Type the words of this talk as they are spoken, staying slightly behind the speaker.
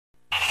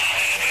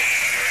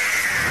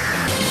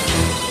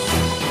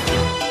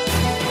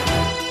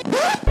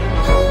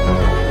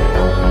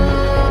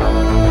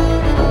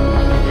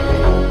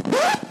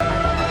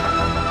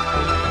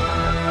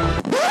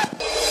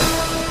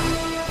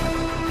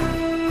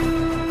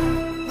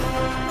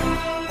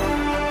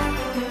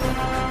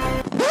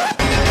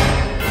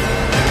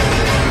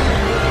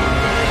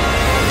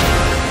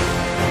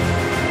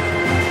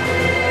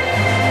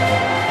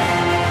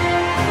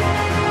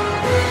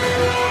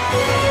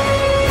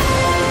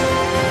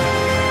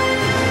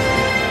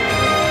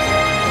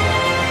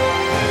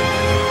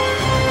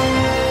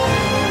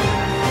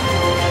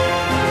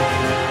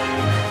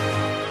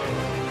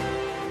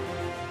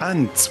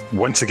And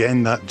once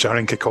again, that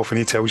jarring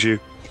cacophony tells you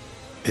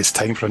it's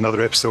time for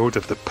another episode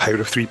of the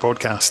Power of Three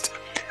podcast.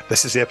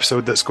 This is the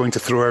episode that's going to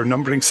throw our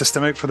numbering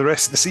system out for the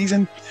rest of the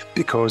season,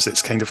 because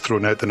it's kind of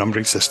thrown out the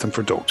numbering system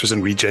for Doctors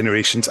and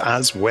Regenerations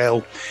as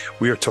well.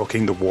 We are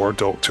talking the War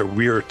Doctor.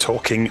 We are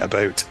talking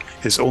about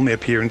his only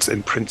appearance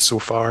in print so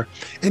far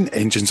in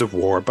Engines of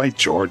War by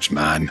George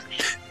Mann.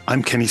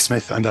 I'm Kenny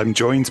Smith, and I'm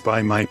joined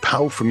by my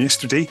pal from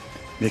yesterday,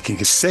 making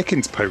his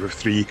second Power of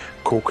Three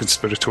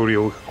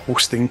co-conspiratorial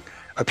hosting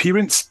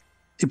appearance.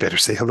 You better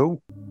say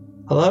hello.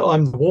 Hello,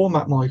 I'm the War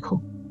Mat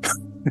Michael.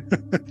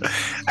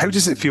 How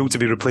does it feel to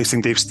be replacing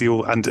Dave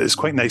Steele? And it's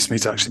quite nice for me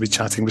to actually be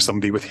chatting with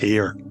somebody with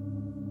hair.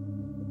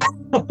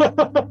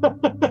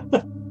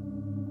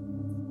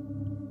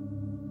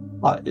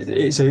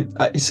 It's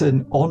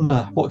an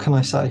honour. What can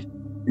I say?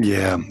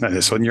 Yeah, and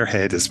it's on your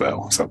head as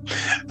well. So,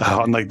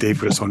 unlike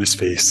Dave, where it's on his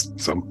face.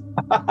 So,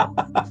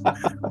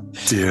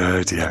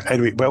 dear.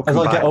 Anyway, welcome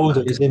back. As I get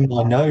older, it's in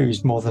my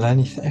nose more than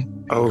anything.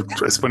 Oh,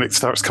 it's when it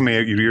starts coming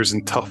out your ears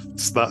in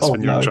tufts. That's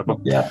when you're in trouble.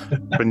 Yeah.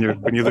 when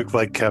you look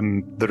like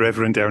the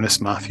Reverend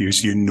Ernest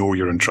Matthews, you know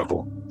you're in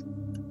trouble.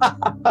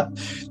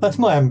 That's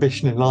my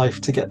ambition in life,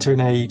 to get to an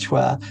age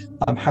where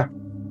I'm happy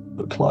to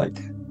look like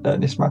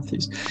Ernest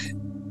Matthews.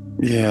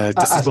 Yeah,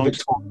 just as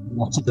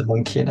not the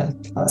monkey in a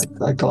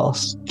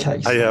glass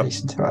case.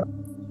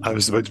 I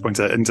was about to point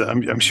out, and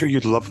I'm sure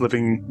you'd love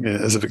living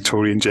as a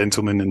Victorian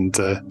gentleman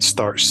and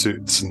starch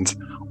suits and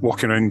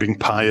walking around being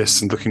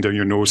pious and looking down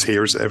your nose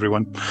hairs at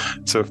everyone.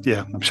 So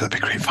yeah, I'm sure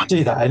that'd be great fun.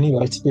 Do that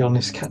anyway, to be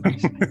honest, Ken.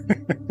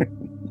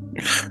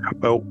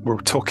 Well, we're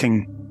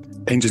talking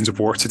Engines of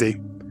War today,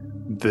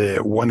 the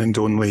one and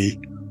only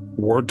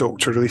War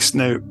Doctor release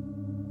now.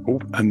 Oh,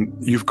 and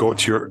you've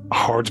got your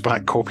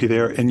hardback copy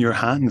there in your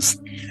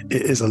hands.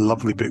 It is a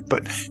lovely book,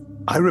 but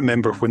I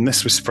remember when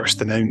this was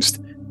first announced,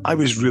 I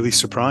was really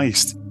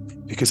surprised,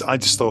 because I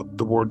just thought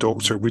the War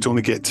Doctor, we'd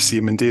only get to see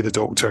him in Day of the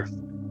Doctor,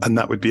 and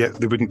that would be it.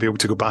 They wouldn't be able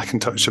to go back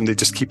and touch him. They'd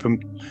just keep him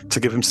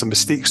to give him some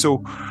mistakes.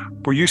 So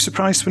were you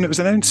surprised when it was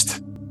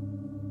announced?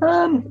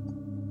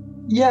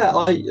 Yeah,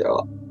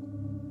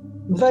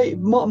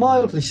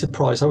 mildly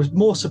surprised. I was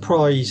more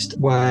surprised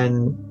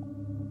when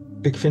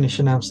Big Finish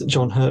announced that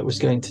John Hurt was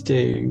going to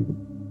do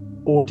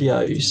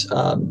audios.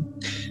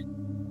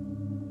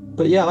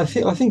 But yeah, I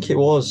think it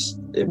was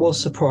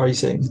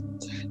surprising.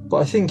 But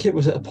I think it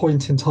was at a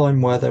point in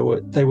time where they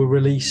were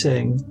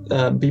releasing,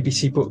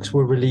 BBC Books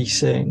were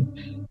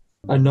releasing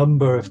a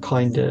number of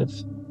kind of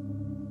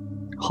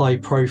high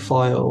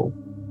profile,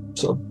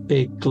 sort of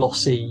big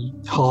glossy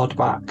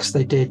hardbacks.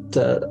 They did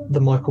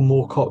the Michael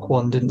Moorcock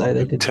one, didn't they?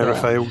 They did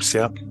Terraphiles,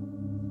 yeah.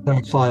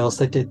 Files.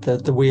 They did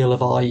the Wheel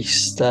of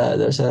Ice.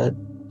 There's a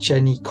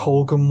Jenny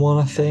Colgan one,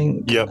 I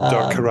think. Yep,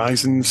 Dark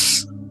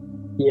Horizons.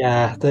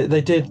 Yeah, they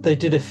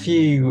did a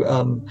few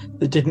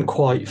that didn't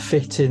quite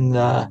fit in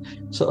the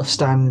sort of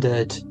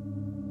standard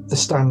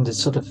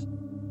sort of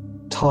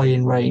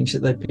tie-in range that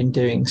they've been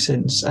doing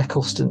since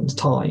Eccleston's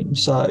time.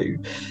 So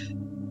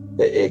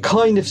it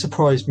kind of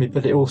surprised me,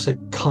 but it also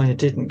kind of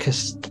didn't,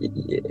 because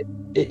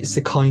it's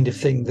the kind of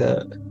thing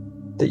that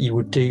you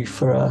would do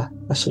for a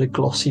sort of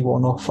glossy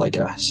one-off, I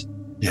guess.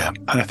 Yeah,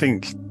 and I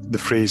think the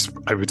phrase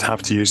I would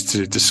have to use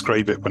to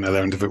describe it when I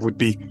learned of it would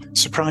be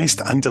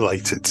surprised and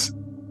delighted.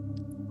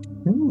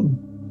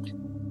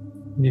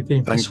 You've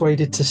been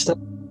persuaded to stay?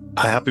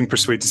 I have been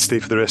persuaded to stay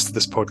for the rest of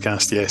this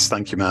podcast, yes.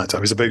 Thank you, Matt. I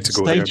was about to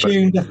go there. Stay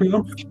tuned,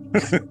 everyone.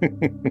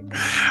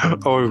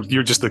 Oh,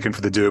 you're just looking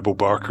for the doable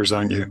barkers,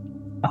 aren't you?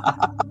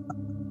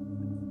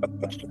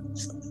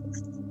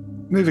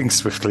 Moving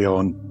swiftly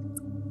on.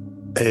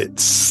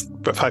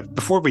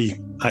 Before we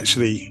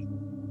actually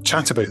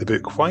chat about the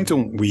book, why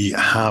don't we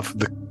have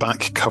the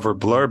back cover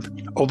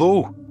blurb?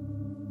 Although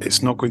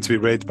it's not going to be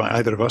read by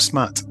either of us,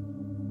 Matt,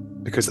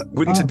 because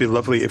wouldn't it be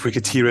lovely if we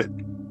could hear it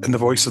in the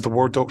voice of the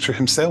War Doctor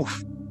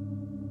himself?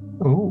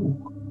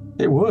 Oh,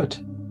 it would.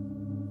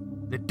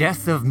 The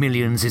death of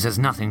millions is as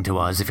nothing to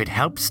us if it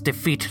helps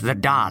defeat the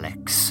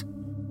Daleks.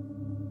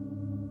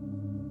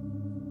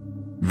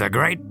 The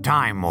Great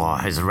Time War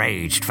has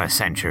raged for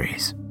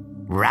centuries,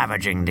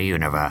 ravaging the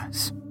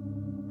universe.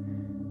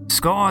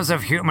 Scores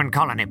of human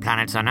colony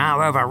planets are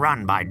now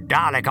overrun by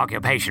Dalek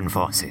occupation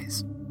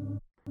forces.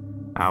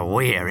 A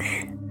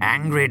weary,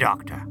 angry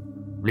Doctor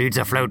leads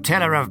a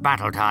flotilla of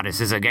battle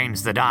TARDISes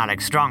against the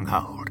Dalek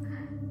stronghold.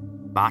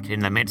 But in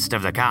the midst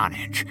of the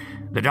carnage,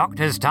 the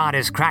Doctor's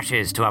TARDIS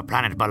crashes to a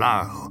planet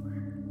below,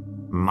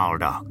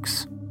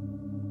 Moldox.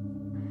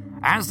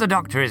 As the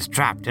Doctor is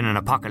trapped in an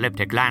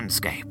apocalyptic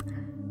landscape,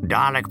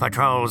 Dalek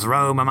patrols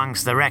roam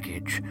amongst the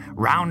wreckage,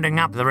 rounding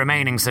up the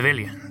remaining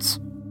civilians.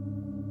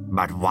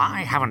 But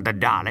why haven't the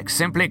Daleks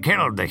simply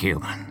killed the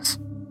humans?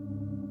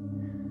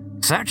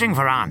 Searching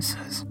for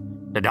answers,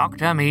 the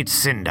Doctor meets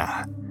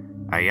Cinder,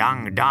 a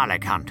young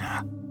Dalek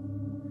hunter.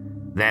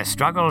 Their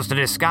struggles to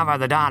discover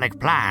the Dalek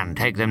plan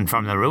take them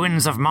from the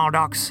ruins of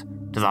Moldox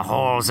to the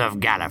halls of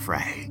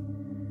Gallifrey,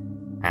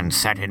 and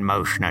set in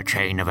motion a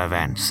chain of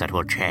events that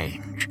will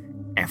change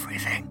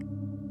everything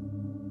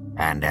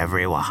and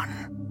everyone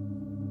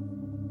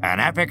An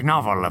epic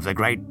novel of the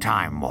Great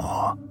Time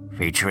War,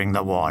 featuring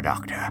the War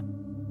Doctor,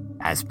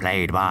 as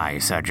played by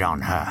Sir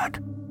John Hurt.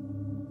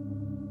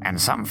 And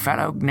some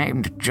fellow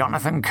named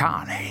Jonathan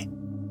Carley.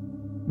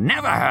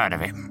 Never heard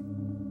of him.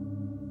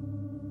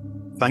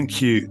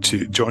 Thank you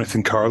to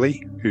Jonathan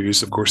Carley,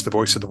 who's, of course, the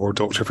voice of the War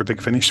Doctor for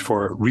Big Finish,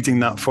 for reading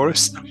that for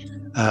us.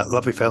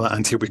 Lovely fella,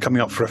 and he'll be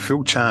coming up for a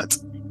full chat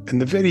in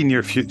the very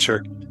near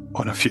future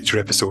on a future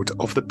episode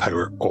of The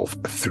Power of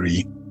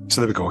Three. So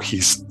there we go.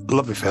 He's a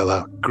lovely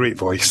fella, great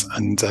voice,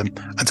 and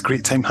had a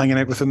great time hanging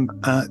out with him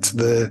at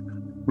the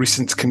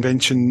recent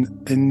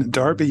convention in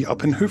Derby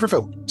up in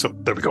Hooverville. So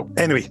there we go.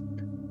 Anyway,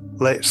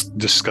 let's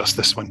discuss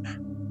this one.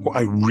 What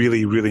I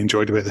really, really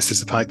enjoyed about this is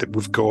the fact that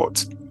we've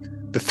got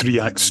the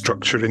 3-act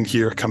structure in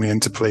here coming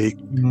into play.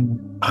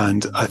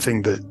 And I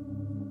think that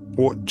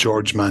what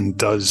George Mann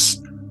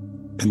does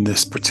in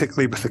this,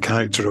 particularly with the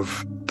character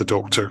of the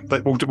Doctor,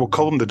 like we'll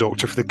call him the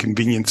Doctor for the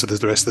convenience of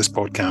the rest of this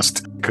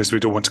podcast, because we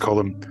don't want to call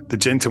him the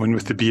gentleman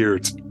with the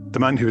beard, the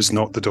man who is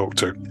not the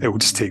Doctor. It will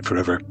just take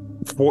forever.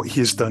 What he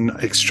has done,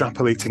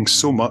 extrapolating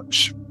so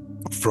much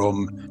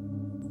from,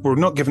 we're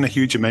not given a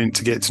huge amount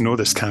to get to know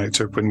this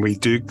character when we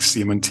do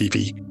see him on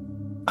TV.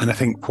 And I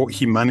think what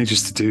he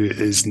manages to do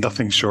is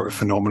nothing short of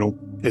phenomenal.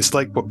 It's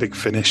like what Big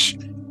Finish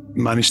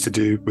managed to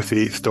do with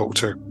the 8th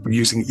Doctor,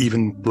 using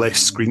even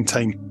less screen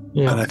time.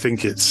 Yeah. And I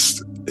think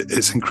it's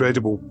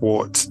incredible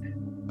what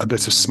a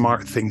bit of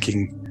smart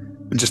thinking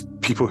and just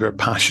people who are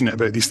passionate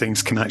about these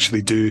things can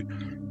actually do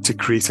to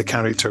create a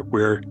character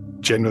where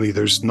generally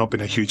there's not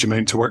been a huge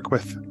amount to work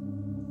with.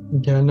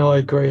 Yeah, no, I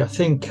agree. I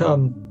think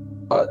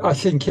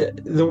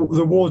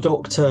the War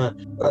Doctor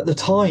at the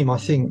time, I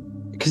think,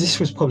 because this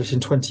was published in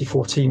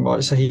 2014,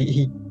 right? So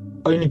he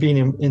only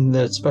been in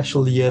the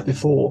special the year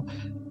before,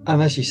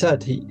 and as you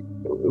said, he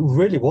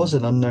really was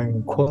an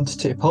unknown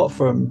quantity. Apart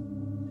from,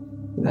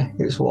 it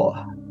was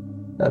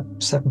a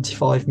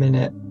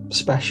 75-minute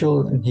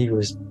special, and he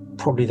was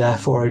probably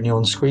therefore only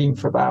on screen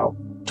for about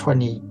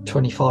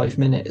 20-25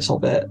 minutes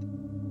of it.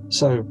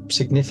 So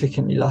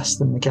significantly less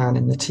than McGann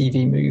in the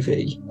TV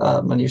movie,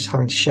 and he was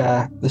having to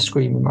share the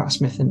screen with Matt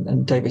Smith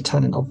and David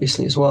Tennant,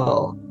 obviously, as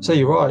well. So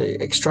you're right,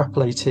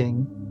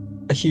 extrapolating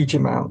a huge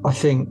amount. I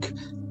think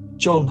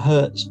John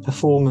Hurt's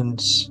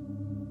performance,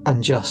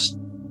 and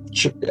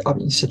Sir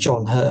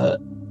John Hurt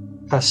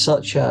has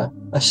such a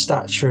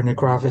stature and a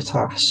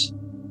gravitas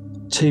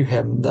to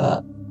him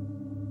that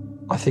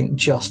I think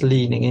just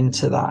leaning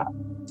into that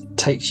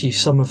takes you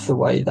some of the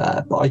way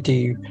there. But I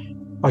do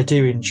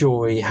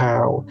enjoy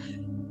how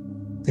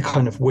the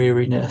kind of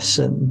weariness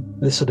and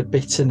the sort of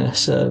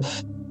bitterness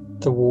of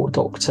the War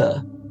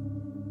Doctor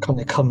kind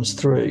of comes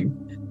through.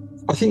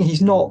 I think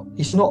he's not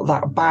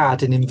that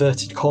bad, in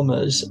inverted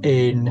commas,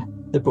 in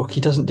the book.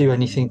 He doesn't do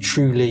anything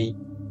truly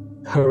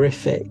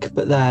horrific,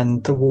 but then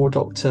the War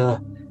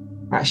Doctor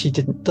actually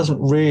doesn't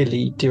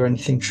really do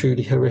anything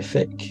truly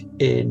horrific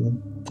in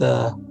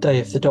the Day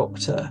of the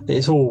Doctor.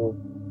 It's all,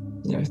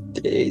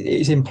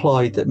 it's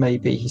implied that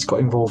maybe he's got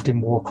involved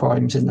in war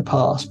crimes in the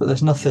past, but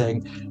there's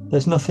nothing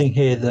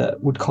here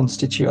that would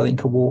constitute, I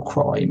think, a war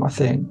crime. I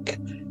think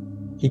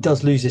he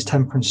does lose his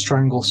temper and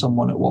strangle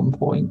someone at one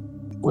point,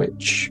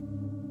 which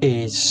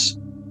is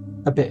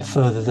a bit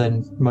further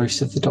than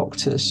most of the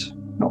Doctors.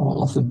 Not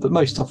all of them, but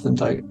most of them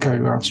don't go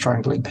around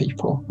strangling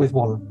people, with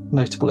one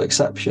notable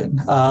exception.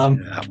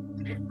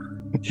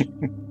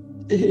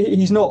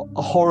 He's not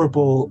a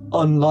horrible,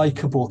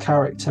 unlikable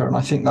character, and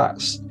I think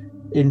that's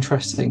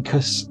interesting,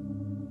 because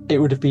it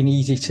would have been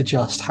easy to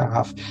just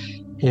have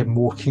him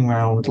walking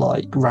around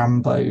like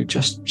Rambo,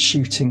 just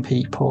shooting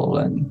people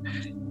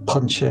and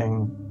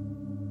punching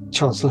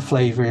Chancellor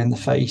Flavery in the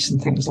face and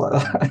things like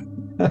that.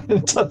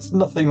 It does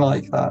nothing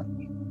like that.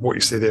 What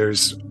you say there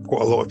is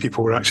what a lot of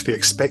people were actually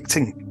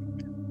expecting,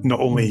 not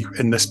only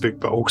in this book,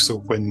 but also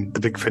when the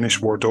Big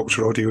Finish War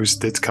Doctor audios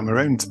did come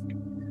around.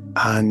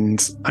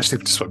 And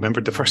actually, just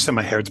remembered the first time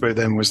I heard about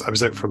them was I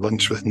was out for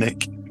lunch with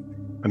Nick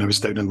when I was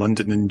down in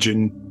London in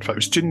June. In fact, it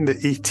was June the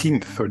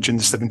 18th or June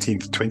the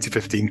 17th,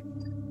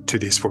 2015, 2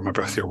 days before my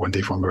birthday, or 1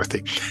 day before my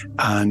birthday.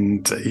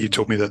 And he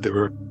told me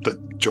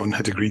that John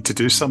had agreed to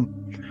do some,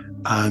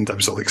 and I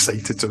was all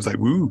excited. So I was like,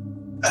 woo.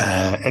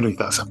 Anyway,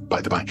 that's a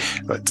by the by.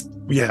 But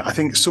yeah, I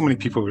think so many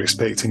people were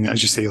expecting,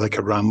 as you say, like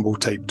a Rambo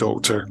type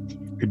Doctor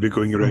who'd be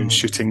going around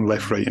shooting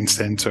left, right, and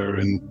centre.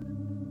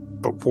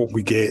 But what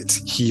we get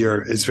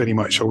here is very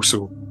much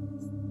also,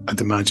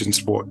 I'd imagine,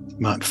 what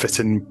Matt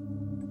Fitton,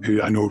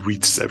 who I know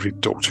reads every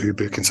Doctor Who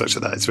book and such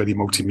like that, is very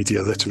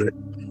multimedia literate.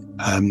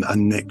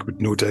 And Nick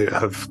would no doubt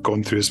have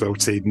gone through as well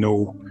to say,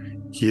 no,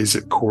 he is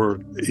at core,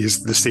 he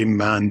is the same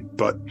man,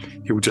 but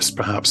he will just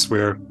perhaps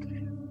where,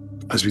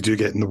 as we do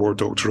get in the War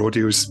Doctor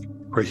audios,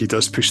 where he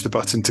does push the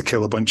button to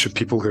kill a bunch of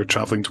people who are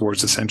travelling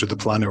towards the centre of the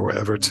planet or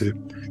whatever to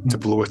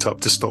blow it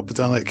up to stop the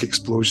Dalek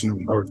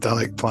explosion or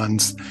Dalek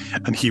plans,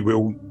 and he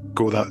will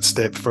go that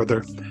step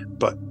further,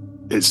 but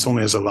it's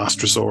only as a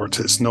last resort.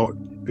 It's not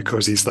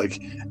because he's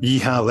like,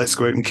 yeehaw, let's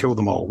go out and kill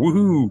them all,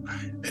 woohoo.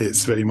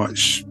 It's very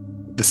much,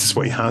 this is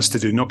what he has to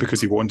do, not because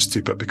he wants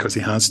to, but because he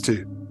has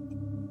to.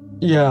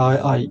 Yeah,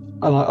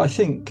 I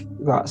think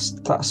that's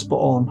spot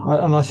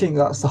on, and I think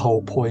that's the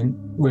whole point,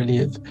 really,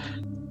 of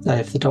Day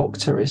of the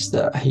Doctor, is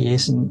that he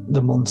isn't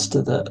the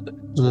monster that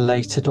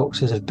later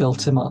Doctors have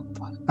built him up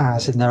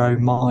as in their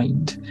own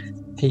mind.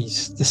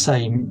 He's the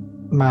same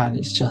man.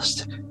 It's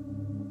just,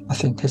 I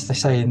think, as they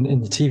say in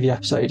the TV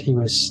episode, he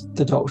was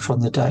the Doctor on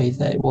the day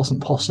that it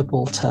wasn't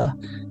possible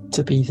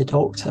to be the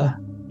Doctor,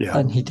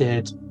 and he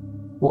did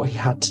what he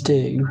had to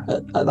do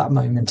at that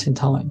moment in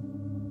time.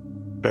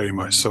 Very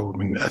much so. I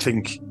mean, I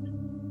think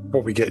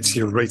what we get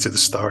here right at the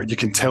start, you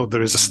can tell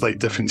there is a slight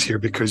difference here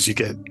because you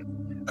get,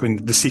 I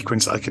mean, the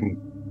sequence I can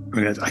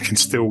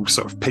still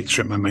sort of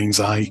picture it in my mind's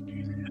eye,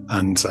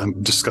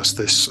 and discuss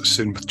this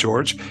soon with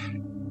George.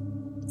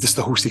 Just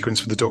the whole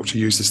sequence where the Doctor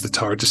uses the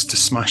TARDIS to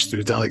smash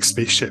through Dalek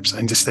spaceships,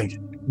 and just think,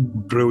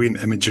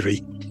 brilliant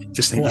imagery.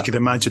 Just think you could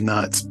imagine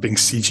that being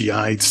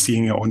CGI'd,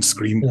 seeing it on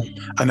screen.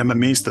 And I'm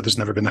amazed that there's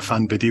never been a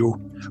fan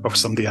video of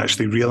somebody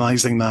actually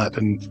realising that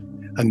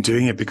and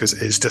doing it, because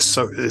it's just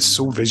it's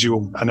so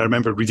visual. And I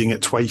remember reading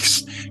it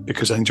twice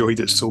because I enjoyed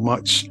it so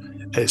much.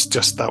 It's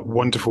just that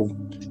wonderful.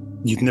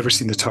 You'd never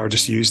seen the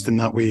TARDIS used in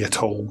that way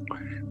at all.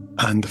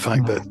 And the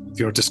fact that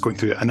you're just going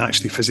through it and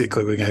actually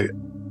physically going out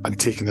and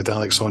taking the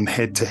Daleks on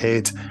head to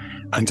head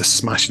and just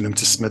smashing them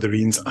to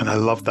smithereens. And I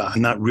love that.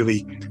 And that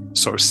really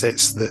sort of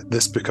sets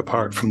this book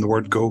apart from the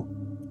word go.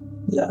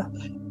 Yeah.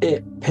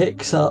 It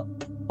picks up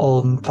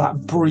on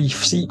that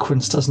brief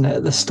sequence, doesn't it,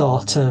 at the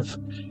start of,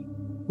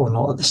 well,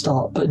 not at the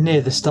start, but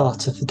near the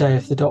start of the Day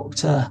of the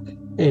Doctor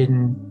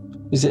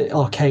is it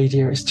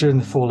Arcadia? It's during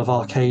the fall of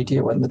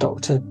Arcadia when the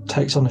Doctor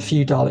takes on a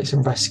few Daleks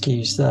and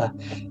rescues the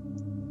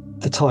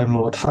Time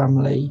Lord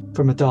family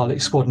from a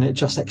Dalek squad, and it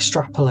just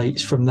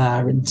extrapolates from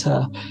there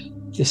into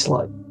this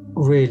like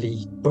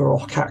really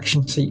baroque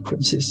action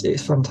sequence.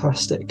 It's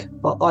fantastic.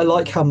 I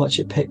like how much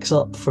it picks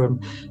up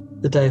from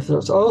the Day of the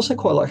Doctor. I also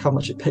quite like how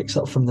much it picks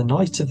up from the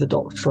Night of the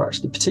Doctor,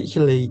 actually,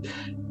 particularly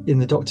in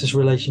the Doctor's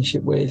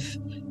relationship with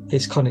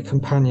his kind of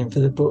companion for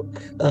the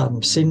book,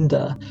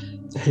 Cinder,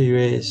 who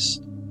is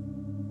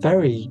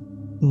very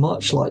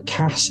much like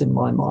Cass in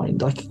my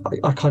mind.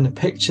 I kind of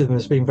picture them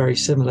as being very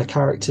similar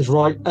characters,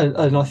 right?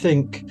 And I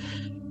think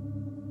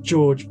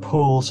George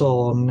pulls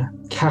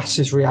on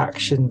Cass's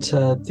reaction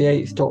to the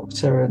Eighth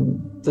Doctor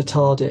and the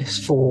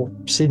TARDIS for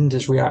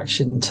Cinder's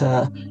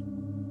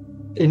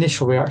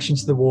initial reaction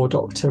to the War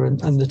Doctor and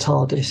the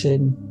TARDIS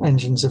in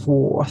Engines of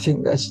War. I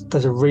think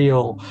there's a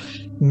real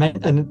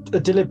and a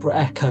deliberate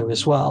echo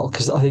as well,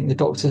 because I think the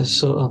Doctor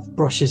sort of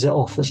brushes it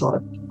off as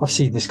like, I've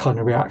seen this kind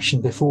of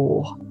reaction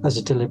before, as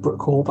a deliberate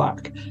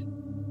callback.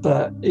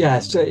 But yeah,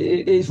 so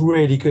it's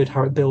really good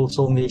how it builds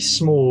on these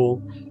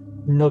small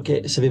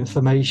nuggets of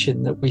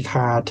information that we've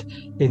had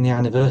in the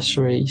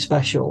anniversary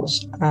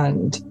specials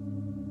and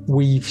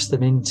weaves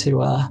them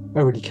into a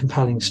really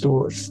compelling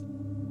story.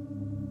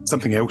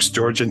 Something else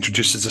George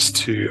introduces us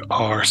to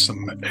are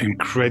some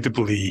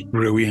incredibly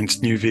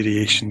brilliant new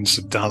variations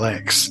of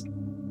Daleks.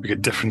 We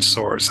get different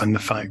sorts, and the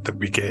fact that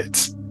we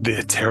get the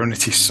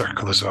Eternity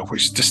Circle as well,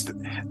 which just,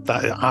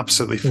 that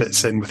absolutely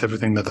fits in with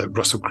everything that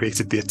Russell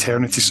created. The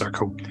Eternity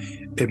Circle,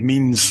 it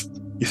means,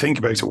 you think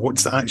about it, what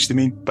does that actually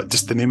mean? But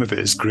just the name of it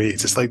is great.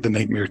 It's like the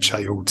Nightmare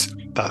Child,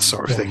 that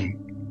sort of thing.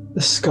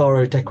 The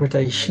Skaro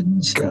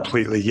degradations.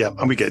 Completely, yeah.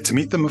 And we get to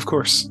meet them, of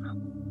course,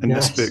 in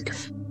this book.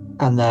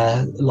 And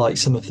they're like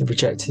some of the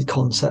rejected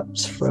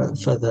concepts for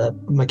the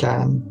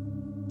McGann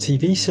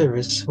TV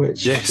series,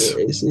 which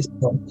is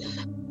fun.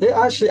 It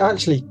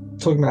actually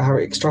talking about how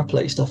it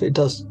extrapolates stuff, it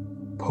does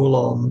pull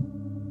on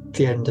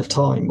the End of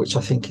Time, which I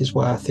think is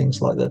where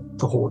things like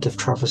the Horde of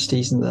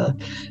Travesties and the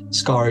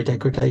Skaro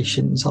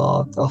degradations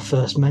are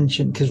first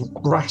mentioned, because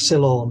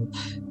Rassilon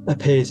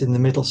appears in the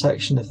middle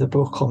section of the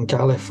book on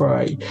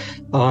Gallifrey.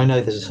 And I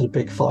know there's a sort of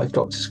big Five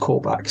Doctors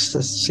callbacks,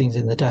 there's scenes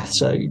in the Death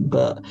Zone,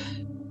 but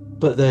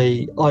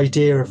the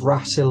idea of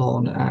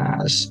Rassilon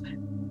as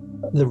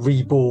the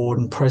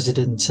reborn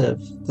president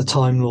of the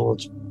Time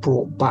Lords,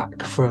 brought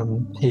back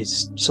from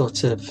his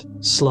sort of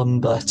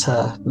slumber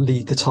to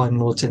lead the Time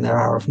Lords in their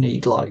hour of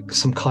need, like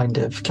some kind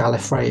of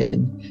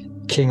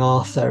Gallifreyan King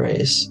Arthur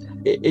is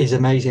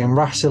amazing. And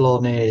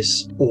Rassilon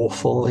is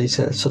awful. He's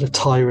a sort of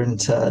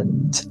tyrant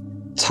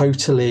and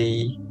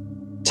totally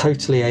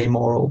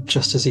amoral,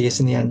 just as he is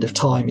in the End of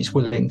Time. He's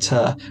willing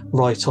to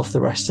write off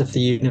the rest of the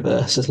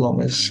universe as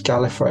long as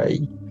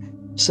Gallifrey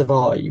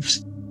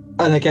survives.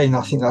 And again,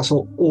 I think that's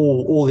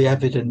all the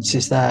evidence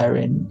is there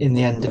in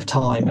the End of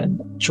Time, and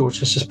George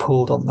has just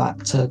pulled on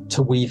that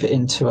to weave it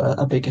into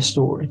a bigger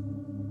story.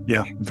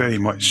 Yeah, very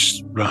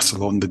much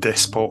Rassilon, the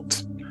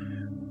despot.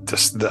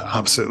 Just that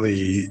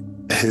absolutely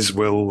his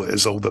will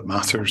is all that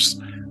matters,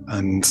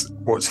 and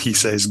what he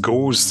says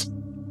goes.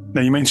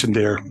 Now, you mentioned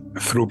there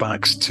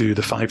throwbacks to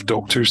the Five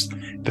Doctors.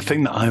 The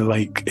thing that I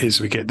like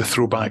is we get the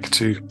throwback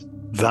to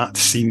that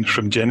scene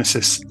from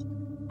Genesis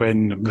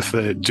when with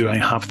the "Do I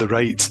have the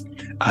right?"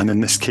 And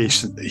in this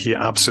case, he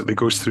absolutely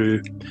goes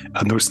through,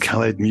 and those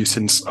Khaled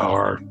mutants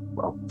are,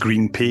 well,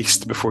 green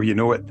paste before you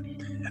know it.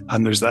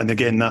 And there's that, and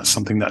again, that's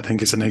something that I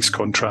think is a nice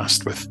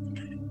contrast with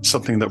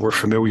something that we're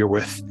familiar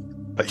with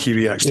But here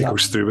he actually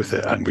goes through with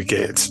it, and we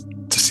get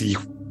to see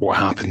what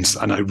happens.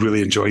 And I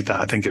really enjoyed that.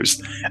 I think it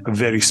was a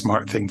very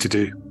smart thing to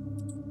do.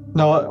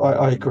 No,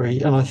 I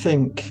agree. And I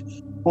think,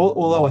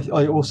 although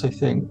I also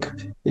think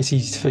it's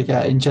easy to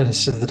forget, in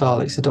Genesis of the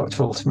Daleks, the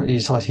Doctor ultimately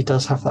decides he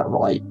does have that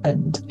right,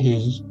 and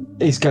he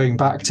is going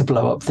back to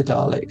blow up the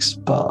Daleks,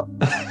 but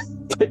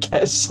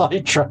gets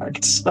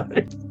sidetracked. So,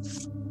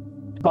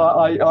 but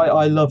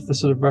I love the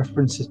sort of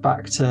references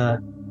back to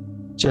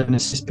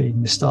Genesis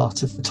being the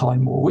start of the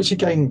Time War, which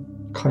again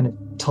kind of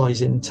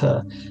ties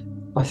into,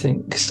 I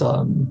think,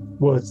 some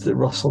words that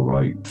Russell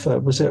wrote for,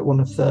 was it one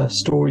of the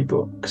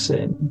storybooks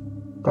in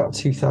about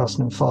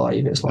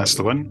 2005? It's like, that's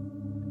the one.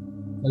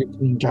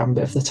 Opening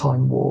gambit of the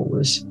Time War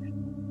was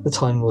the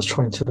Time War's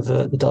trying to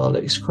avert the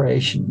Daleks'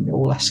 creation. It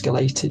all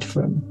escalated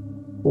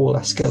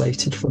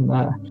from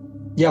there.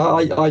 Yeah,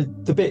 I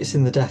the bits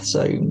in the Death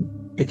Zone,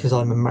 because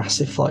I'm a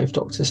massive Five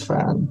Doctors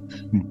fan,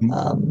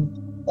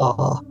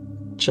 are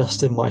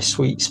just in my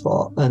sweet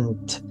spot.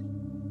 And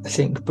I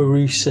think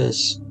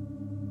Barusa's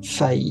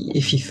fate,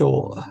 if you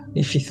thought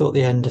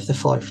the end of the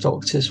Five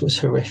Doctors was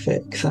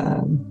horrific,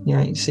 then you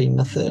ain't seen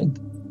nothing.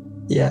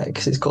 Yeah,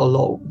 because it's got a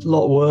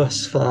lot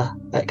worse for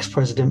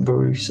ex-President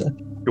Barusa.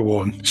 Go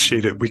on, share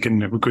it. Here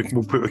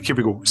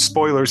we go.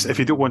 Spoilers. If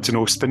you don't want to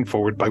know, spin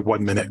forward by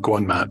 1 minute. Go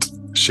on, Matt.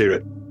 Share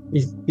it.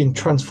 He's been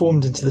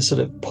transformed into the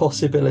sort of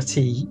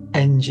possibility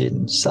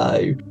engine,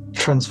 so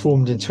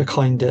transformed into a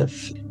kind of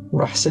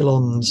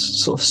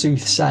Rassilon's sort of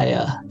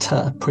soothsayer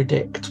to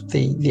predict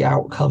the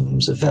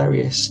outcomes of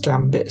various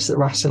gambits that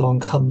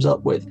Rassilon comes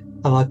up with.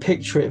 And I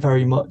picture it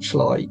very much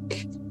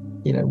like,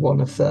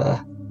 one of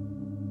the...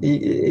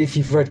 If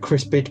you've read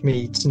Chris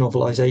Bidmead's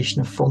novelisation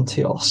of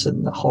Frontios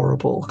and the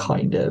horrible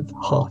kind of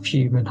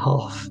half-human,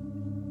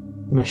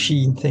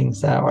 half-machine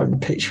things there, I'm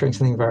picturing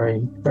something very,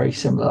 very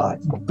similar,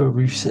 like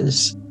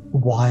Barusa's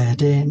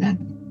wired in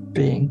and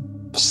being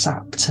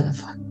sapped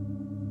of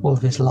all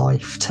of his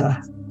life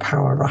to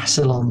power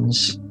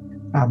Rassilon's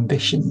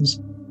ambitions.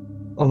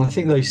 And I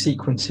think those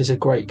sequences are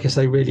great because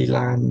they really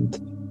land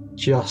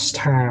just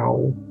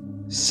how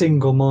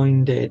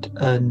single-minded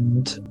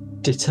and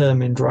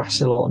determined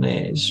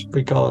Rassilon is,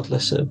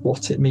 regardless of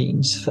what it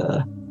means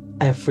for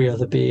every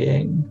other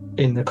being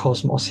in the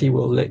cosmos. He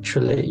will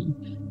literally,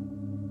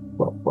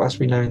 well, as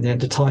we know in the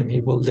end of time, he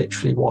will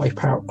literally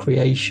wipe out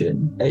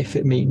creation if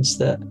it means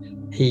that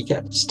he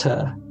gets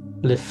to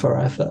live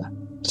forever.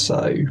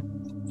 So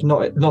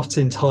not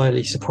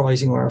entirely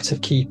surprising or out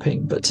of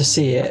keeping, but to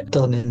see it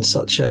done in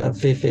such a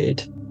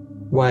vivid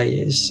way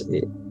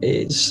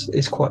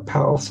is quite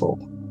powerful.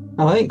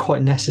 And I think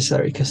quite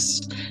necessary,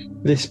 because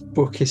this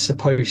book is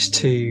supposed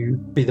to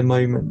be the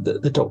moment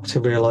that the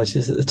Doctor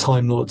realises that the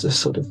Time Lords are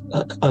sort of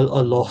are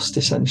lost,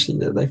 essentially,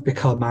 that they've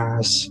become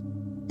as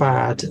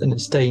bad and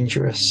as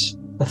dangerous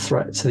a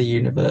threat to the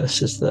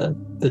universe as the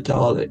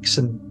Daleks,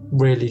 and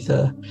really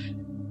the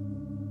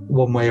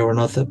one way or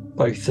another,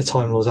 both the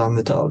Time Lords and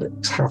the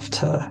Daleks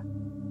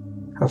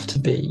have to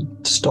be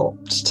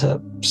stopped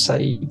to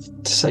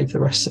save the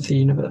rest of the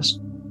universe.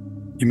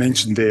 You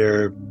mentioned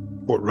there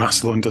what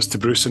Rassilon does to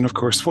Bruce, and of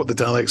course what the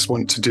Daleks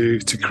want to do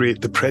to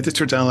create the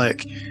Predator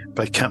Dalek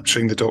by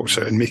capturing the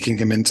Doctor and making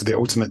him into the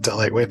ultimate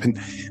Dalek weapon.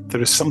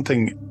 There is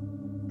something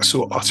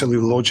so utterly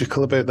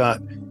logical about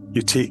that.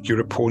 You take your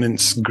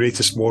opponent's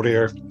greatest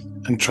warrior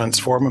and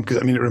transform him,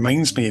 because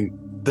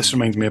this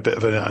reminds me a bit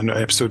of an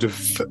episode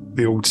of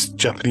the old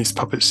Japanese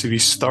puppet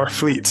series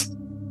Starfleet,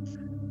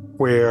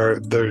 where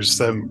there's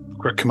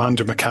where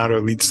Commander Makara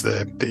leads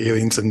the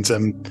aliens, and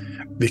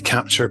they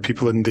capture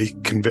people and they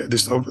convert.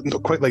 This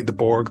not quite like the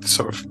Borg, they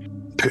sort of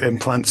put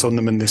implants on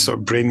them and they sort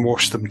of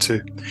brainwash them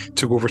to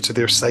go over to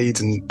their side.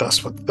 And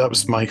that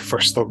was my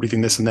first thought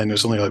reading this, and then it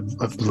was only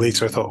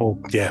later I thought, oh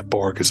yeah,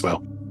 Borg as well.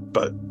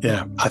 But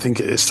yeah, I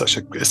think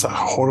it's a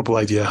horrible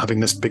idea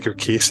having this bigger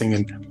casing,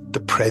 and the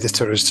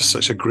Predator is just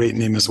such a great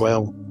name as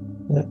well.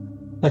 Yeah.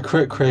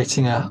 They're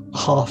creating a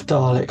half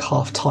Dalek,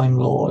 half Time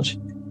Lord.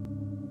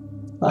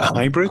 A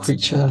hybrid?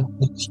 Creature.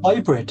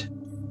 Hybrid.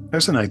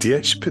 There's an idea.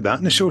 You should put that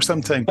in the show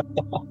sometime.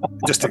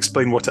 Just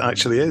explain what it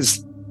actually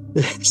is.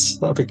 Yes,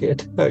 that'd be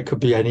good. It could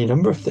be any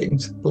number of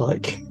things,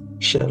 like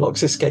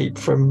Sherlock's escape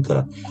from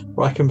the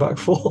Reichenbach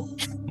Fall.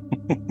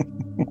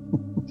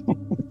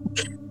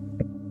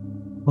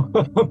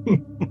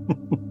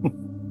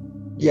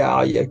 Yeah,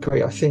 I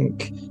agree. I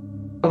think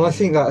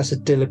that is a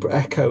deliberate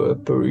echo of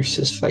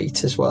Barusa's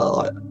fate as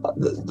well.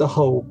 The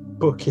whole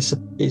book is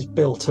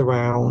built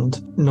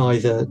around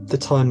neither the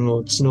Time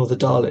Lords nor the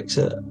Daleks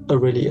are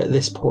really at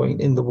this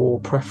point in the war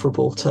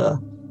preferable to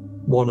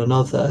one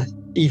another.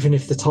 Even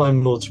if the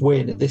Time Lords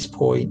win at this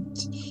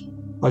point,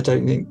 I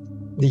don't think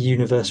the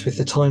universe with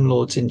the Time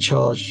Lords in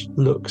charge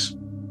looks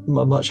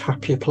a much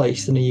happier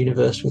place than a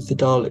universe with the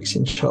Daleks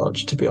in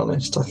charge, to be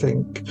honest. I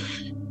think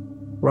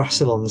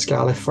Rassilon's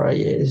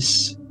Gallifrey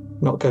is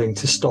not going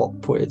to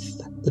stop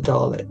with the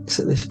Daleks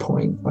at this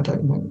point, I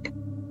don't think.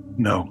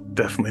 No,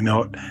 definitely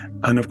not.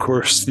 And of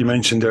course, you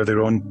mentioned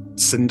earlier on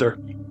Cinder,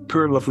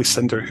 poor lovely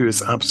Cinder, who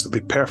is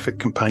absolutely perfect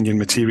companion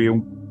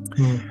material.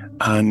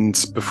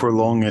 And before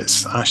long,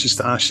 it's ashes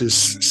to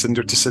ashes,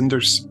 cinder to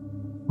cinders.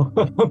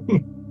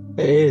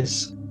 It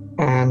is.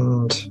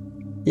 And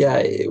yeah,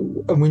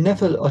 and I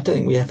don't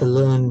think we ever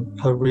learn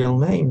her real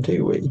name,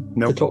 do we?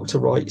 No. The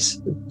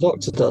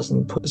doctor does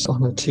and puts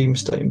on a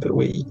tombstone, but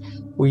we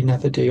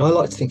never do. I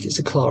like to think it's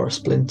a Clara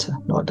Splinter.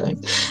 No, I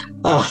don't.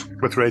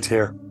 With red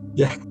hair.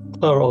 Yeah,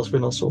 Clara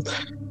Oswald.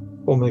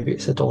 Or maybe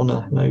it's a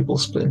Donna Noble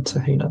Splinter,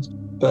 who knows?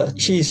 But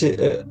she's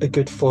a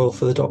good foil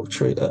for the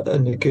Doctor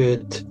and a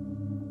good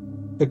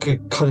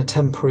kind of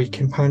temporary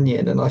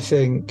companion, and I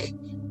think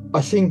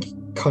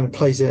kind of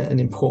plays an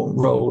important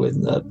role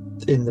in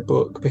the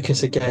book,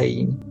 because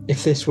again,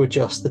 if this were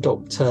just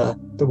the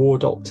War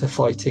Doctor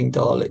fighting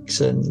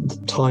Daleks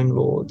and Time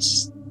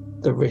Lords,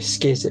 the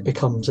risk is it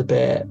becomes a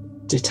bit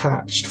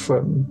detached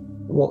from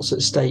what's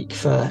at stake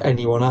for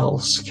anyone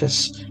else,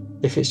 because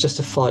if it's just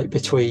a fight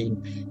between,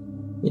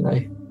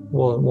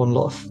 one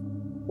lot of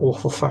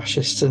awful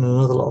fascists and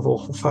another lot of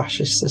awful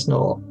fascists, there's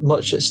not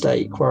much at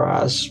stake,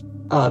 whereas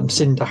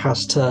Cinder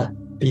has to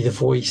be the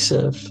voice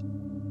of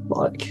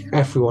like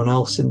everyone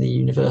else in the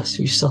universe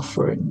who's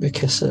suffering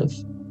because of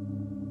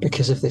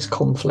this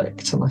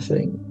conflict. And I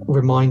think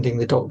reminding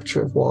the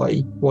Doctor of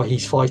why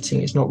he's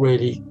fighting is not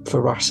really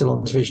for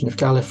Rassilon's vision of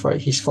Gallifrey.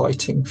 He's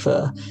fighting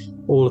for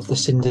all of the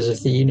cinders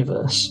of the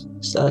universe.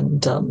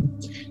 And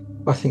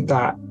I think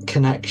that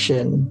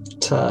connection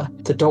to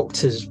the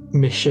Doctor's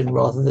mission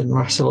rather than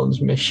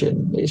Rassilon's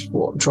mission is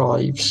what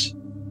drives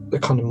the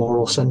kind of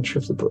moral centre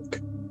of the book.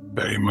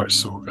 Very much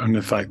so. And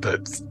the fact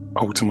that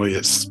ultimately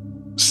it's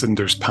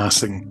Cinder's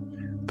passing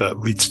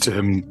that leads to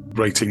him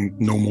writing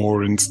no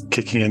more and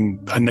kicking in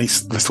a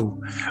nice little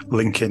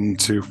link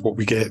into what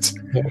we get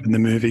in the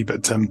movie.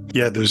 But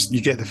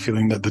you get the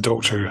feeling that the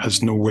Doctor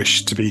has no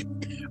wish to be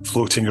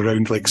floating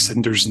around like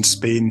cinders in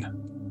Spain.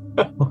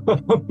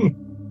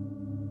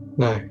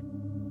 No.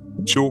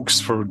 Jokes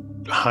for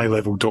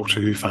high-level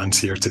Doctor Who fans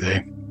here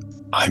today.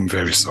 I'm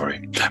very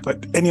sorry.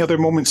 But any other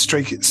moments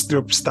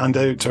stand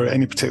out, or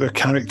any particular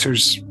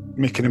characters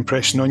make an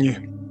impression on you?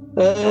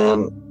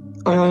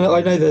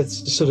 I know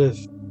there's sort of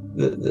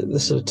the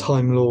sort of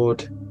Time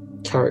Lord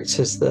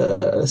characters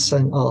that are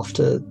sent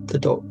after the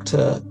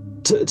Doctor.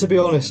 To be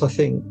honest, I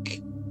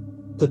think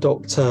the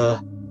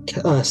Doctor,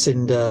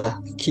 Cinder,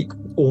 keep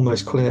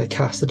almost calling it a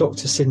cast. The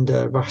Doctor,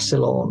 Cinder,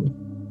 Rassilon,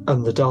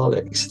 and the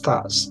Daleks.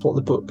 That's what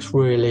the book's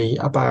really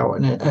about,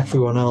 and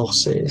everyone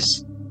else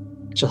is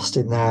just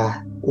in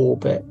their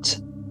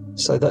orbit.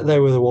 So that they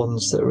were the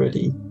ones that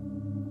really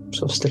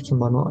sort of stick in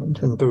my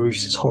mind. And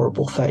Baroos's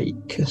horrible fate,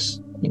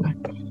 because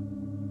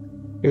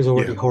it was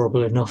already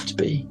horrible enough to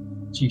be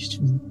reduced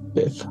to a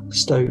bit of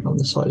stone on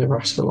the side of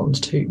Rassilon's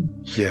tomb.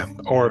 Yeah,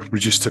 or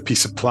reduced to a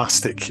piece of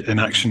plastic in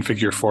action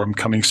figure form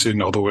coming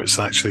soon, although it's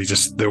actually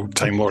just the old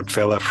Time Lord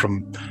fella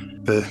from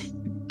the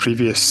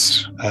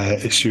previous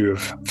issue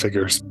of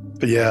figures.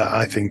 But yeah,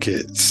 I think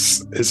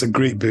it's a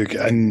great book,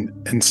 and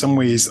in some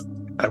ways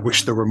I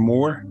wish there were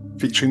more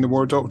featuring the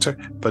War Doctor,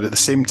 but at the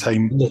same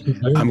time,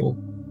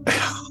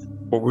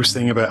 what we're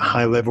saying about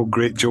high-level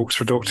great jokes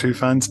for Doctor Who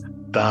fans,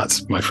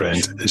 that, my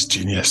friend, is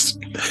genius.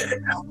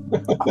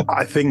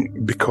 I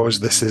think because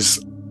this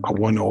is a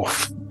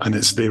one-off and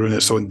it's there on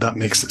its own, that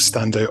makes it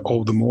stand out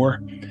all the more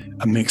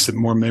and makes it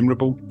more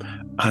memorable.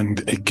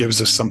 And it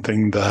gives us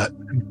something that,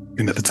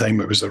 at the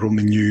time, it was our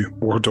only new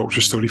War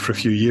Doctor story for a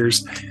few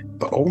years.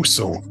 But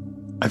also,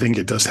 I think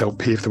it does help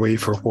pave the way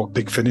for what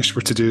Big Finish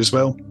were to do as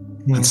well,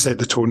 and set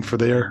the tone for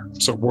their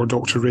sort of War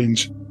Doctor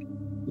range.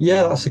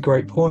 Yeah, that's a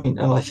great point.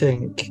 And I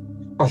think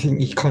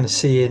you kind of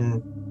see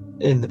in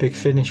the Big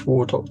Finish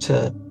War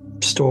Doctor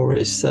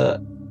stories that,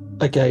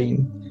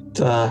 again,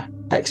 the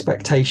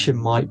expectation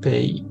might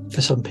be, for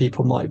some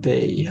people might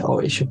be,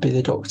 it should be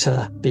the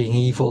Doctor being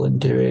evil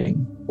and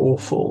doing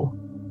awful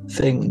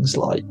things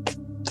like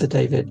the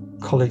David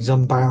Collins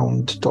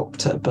Unbound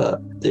Doctor,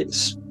 but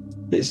it's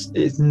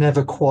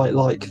never quite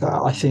like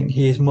that. I think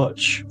he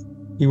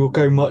will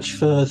go much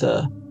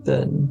further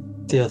than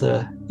the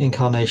other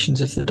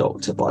incarnations of the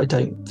Doctor, but I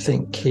don't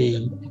think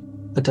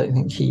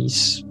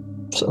he's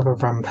sort of a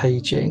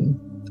rampaging,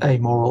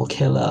 amoral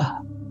killer.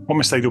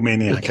 Homicidal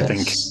maniac, I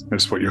think,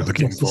 is what you're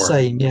looking for. The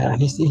same, yeah.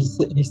 He's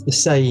the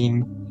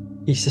same.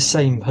 He's the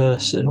same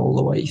person all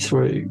the way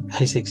through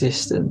his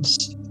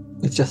existence,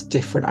 with just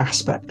different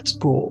aspects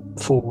brought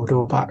forward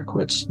or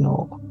backwards.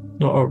 Not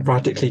a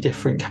radically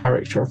different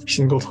character every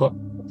single time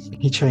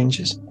he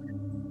changes.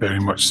 Very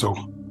much so.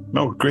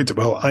 No, great.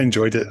 Well, I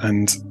enjoyed it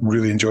and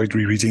really enjoyed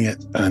rereading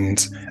it.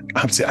 And I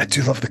have to say, I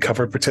do love the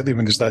cover, particularly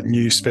when there's that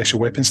new special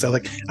weapons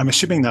Dalek. I'm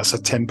assuming that's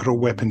a temporal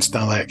weapons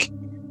Dalek,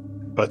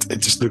 but it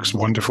just looks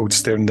wonderful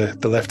just there in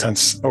the left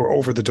hand or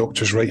over the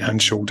Doctor's right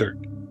hand shoulder.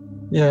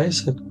 Yeah,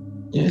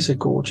 it's a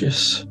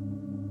gorgeous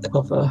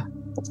cover.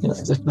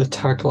 The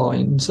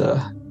taglines.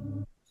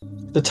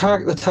 The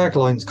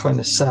taglines kind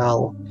of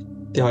sell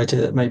the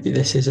idea that maybe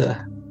this is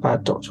a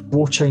bad Doctor.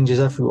 War changes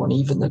everyone,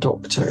 even the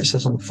Doctor, it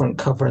says on the front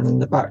cover, and then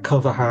the back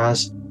cover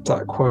has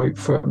that quote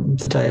from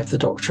the Day of the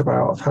Doctor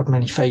about I've had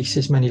many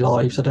faces, many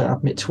lives. I don't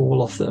admit to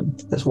all of them.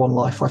 There's one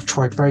life I've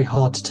tried very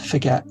hard to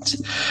forget.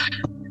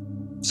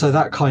 So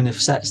that kind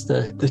of sets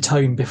the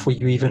tone before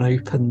you even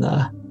open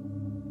the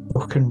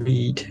book and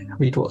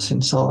read what's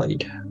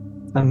inside.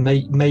 And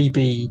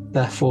maybe,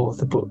 therefore,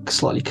 the book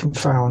slightly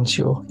confounds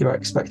your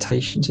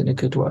expectations in a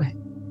good way.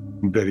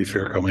 Very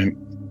fair comment.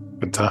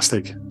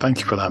 Fantastic. Thank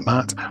you for that,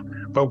 Matt.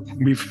 Well,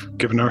 we've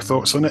given our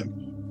thoughts on it.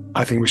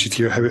 I think we should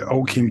hear how it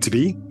all came to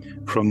be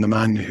from the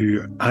man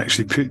who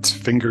actually put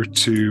finger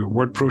to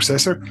word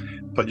processor.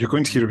 But you're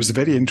going to hear it was a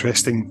very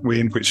interesting way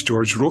in which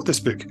George wrote this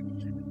book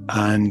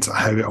and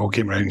how it all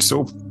came around.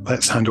 So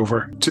let's hand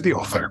over to the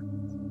author.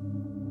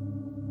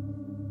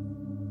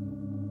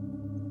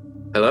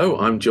 Hello,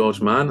 I'm George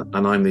Mann,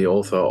 and I'm the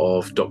author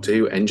of Doctor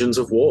Who Engines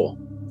of War.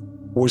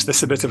 Was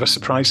this a bit of a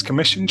surprise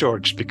commission,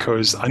 George?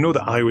 Because I know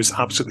that I was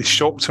absolutely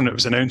shocked when it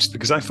was announced,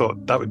 because I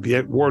thought that would be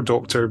it. War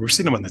Doctor, we've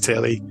seen him on the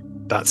telly,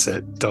 that's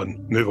it,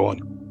 done, move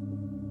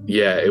on.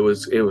 Yeah,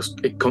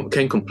 it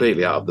came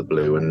completely out of the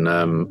blue, and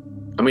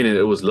I mean,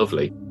 it was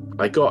lovely.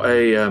 I got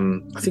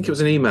I think it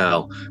was an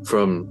email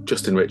from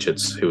Justin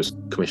Richards, who was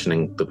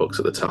commissioning the books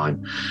at the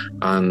time,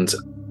 and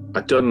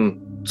I'd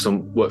done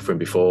some work for him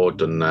before,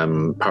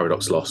 done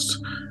Paradox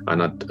Lost,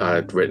 and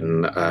I'd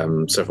written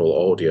several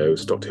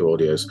audios, Doctor Who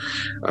audios,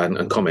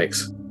 and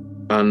comics.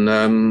 And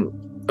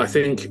I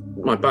think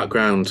my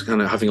background,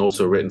 kind of having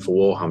also written for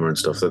Warhammer and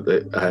stuff,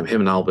 that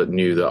him and Albert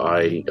knew that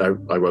I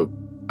wrote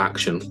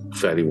action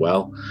fairly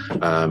well,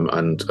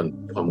 and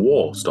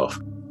war stuff.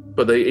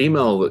 But the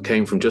email that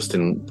came from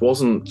Justin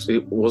wasn't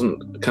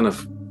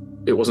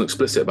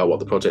explicit about what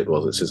the project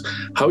was. It says,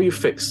 "How are you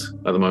fixed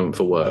at the moment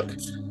for work?"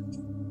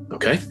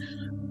 Okay.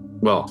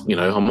 Well,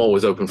 I'm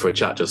always open for a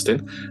chat,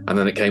 Justin. And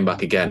then it came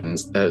back again.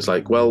 It's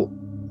like, well,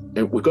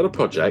 we've got a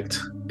project.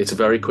 It's a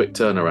very quick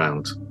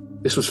turnaround.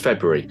 This was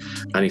February.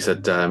 And he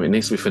said, it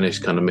needs to be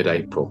finished kind of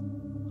mid-April.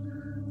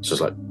 So it's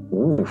like,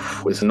 ooh,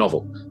 it's a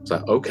novel. It's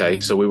like, okay.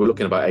 So we were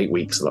looking about 8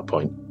 weeks at that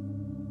point.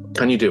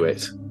 Can you do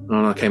it?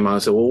 And I came out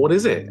and said, well, what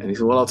is it? And he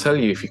said, well, I'll tell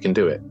you if you can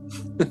do it.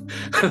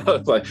 And I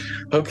was like,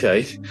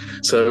 okay.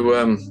 So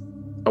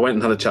I went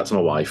and had a chat to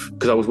my wife,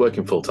 because I was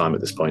working full-time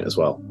at this point as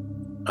well.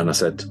 And I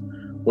said,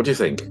 what do you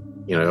think?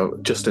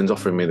 Justin's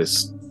offering me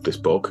this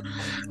book.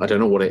 I don't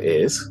know what it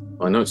is.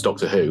 I know it's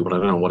Doctor Who, but I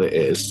don't know what it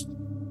is.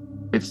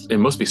 It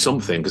must be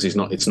something, because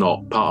it's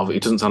not part of it.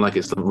 It doesn't sound like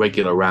it's the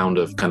regular round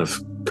of kind of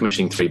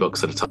commissioning 3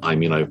 books at a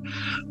time,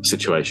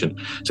 situation.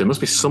 So it must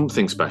be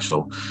something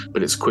special,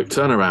 but it's a quick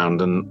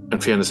turnaround.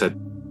 And Fiona said,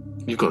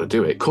 you've got to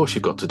do it. Of course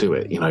you've got to do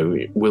it.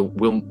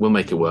 We'll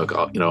make it work.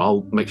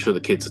 I'll make sure the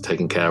kids are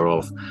taken care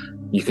of.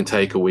 You can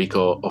take a week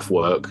off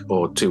work,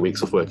 or 2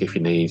 weeks off work if you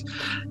need.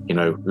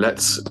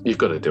 You've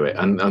got to do it.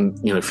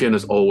 And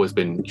Fiona's always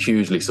been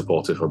hugely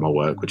supportive of my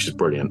work, which is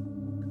brilliant.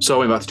 So I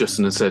went back to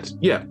Justin and said,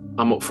 yeah,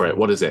 I'm up for it.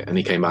 What is it? And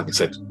he came back and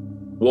said,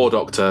 War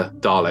Doctor,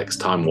 Daleks,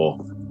 Time War.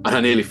 And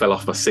I nearly fell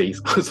off my seat.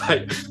 I was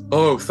like,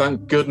 oh,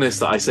 thank goodness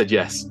that I said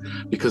yes,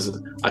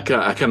 because I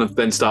kind of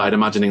then started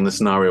imagining the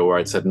scenario where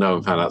I'd said no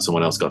and found out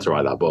someone else got to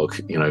write that book,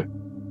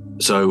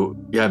 So,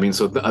 yeah,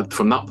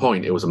 from that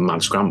point, it was a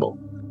mad scramble.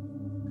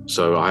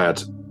 So I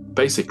had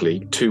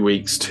basically 2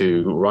 weeks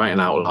to write an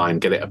outline,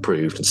 get it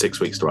approved, and 6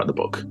 weeks to write the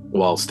book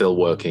while still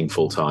working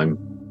full time.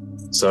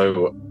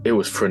 So it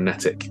was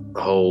frenetic.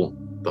 The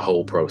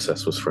whole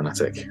process was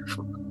frenetic.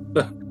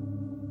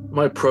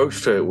 My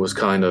approach to it was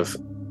kind of,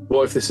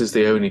 what if this is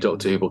the only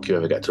Doctor Who book you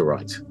ever get to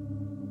write?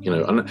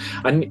 And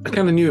I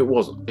kind of knew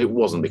it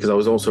wasn't, because I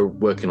was also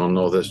working on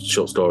other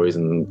short stories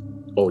and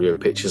audio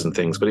pitches and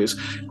things, but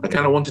I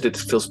kind of wanted it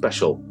to feel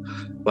special,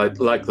 like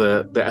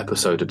the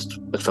episode had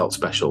felt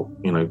special.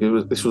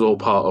 This was all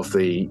part of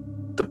the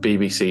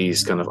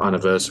BBC's kind of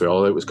anniversary,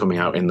 although it was coming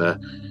out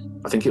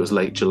I think it was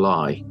late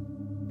July,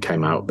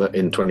 came out, but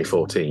in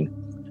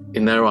 2014.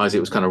 In their eyes, it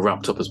was kind of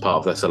wrapped up as part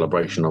of their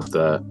celebration of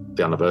the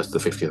anniversary,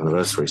 the 50th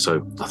anniversary.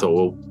 So I thought,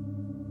 well,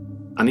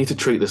 I need to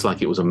treat this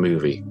like it was a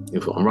movie.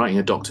 I'm writing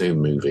a Doctor Who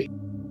movie,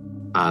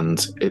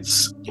 and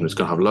it's going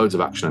to have loads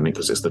of action in it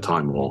because it's the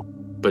Time War.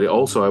 But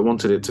I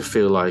wanted it to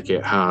feel like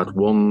it had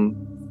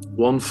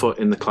one foot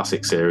in the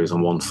classic series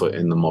and 1 foot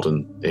in the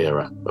modern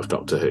era of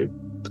Doctor Who,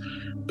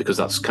 because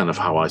that's kind of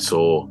how I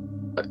saw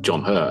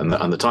John Hurt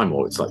and the Time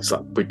War. It's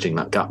like bridging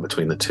that gap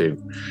between the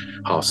two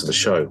halves of the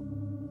show.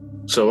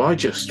 So I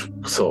just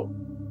thought,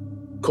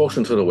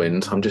 caution to the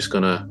wind. I'm just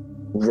going to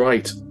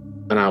write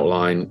an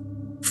outline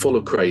full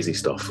of crazy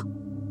stuff,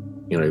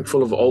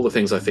 full of all the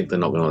things I think they're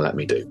not going to let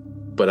me do.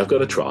 But I've got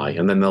to try,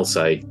 and then they'll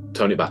say,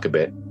 tone it back a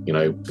bit,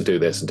 do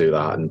this and do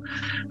that. And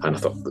I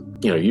thought,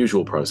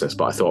 usual process,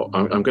 but I thought,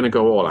 I'm going to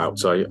go all out.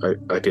 So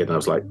I did, and I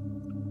was like,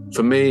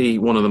 for me,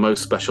 one of the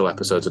most special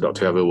episodes of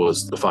Doctor Who ever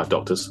was The Five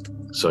Doctors.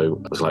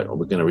 So I was like,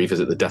 we're going to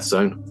revisit the Death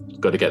Zone.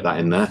 Got to get that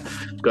in there.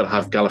 Got to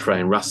have Gallifrey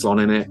and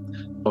Rassilon in it.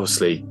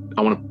 Obviously,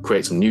 I want to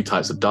create some new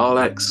types of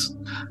Daleks.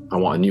 I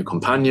want a new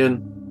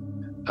companion.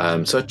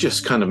 So I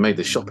just kind of made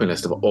this shopping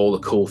list of all the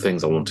cool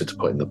things I wanted to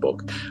put in the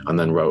book, and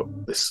then wrote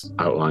this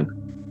outline.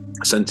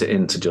 sent it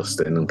in to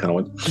Justin and kind of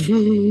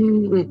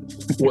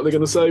went, what are they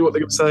going to say? What are they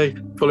going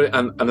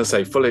to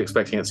say? Fully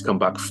expecting it to come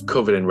back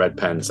covered in red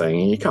pen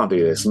saying, you can't do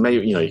this.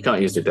 Maybe, you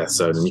can't use the death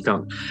zone and you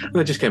can't. And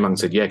they just came back and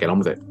said, yeah, get on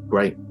with it.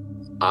 Great.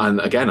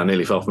 And again, I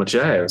nearly fell from a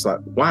chair. It's like,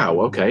 wow,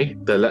 okay,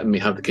 they're letting me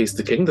have the keys to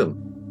the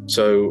kingdom.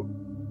 So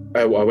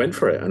I went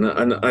for it.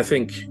 And I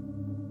think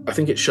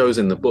it shows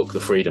in the book the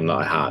freedom that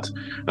I had.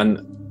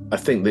 And I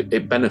think that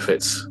it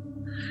benefits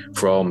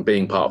from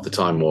being part of the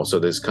Time War. So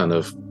there's kind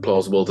of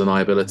plausible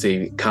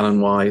deniability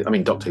canon-wise. I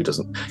mean, Doctor Who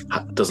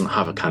doesn't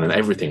have a canon.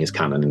 Everything is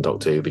canon in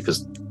Doctor Who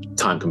because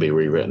time can be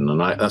rewritten.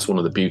 And that's one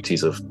of the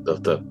beauties of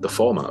the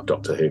format of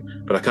Doctor Who.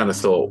 But I kind of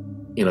thought,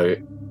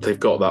 they've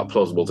got that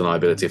plausible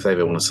deniability. If they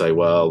ever want to say,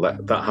 well,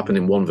 that happened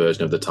in one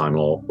version of the Time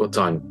War,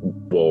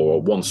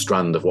 or one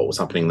strand of what was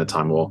happening in the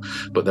Time War,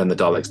 but then the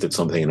Daleks did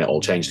something and it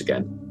all changed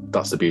again.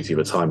 That's the beauty of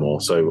a Time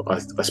War. So I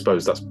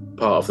suppose that's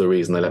part of the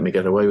reason they let me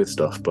get away with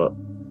stuff. But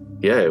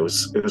yeah, it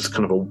was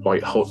kind of a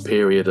white hot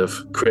period of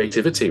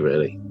creativity,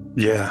 really.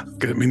 Yeah,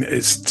 I mean,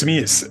 it's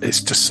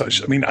just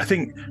such. I mean, I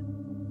think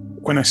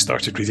when I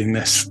started reading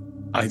this,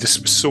 I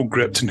just was so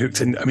gripped and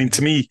hooked in. I mean,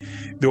 to me,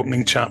 the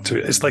opening chapter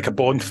is like a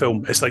Bond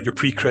film. It's like your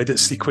pre-credit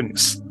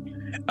sequence.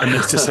 And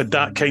it's just had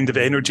that kind of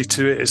energy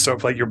to it. It's sort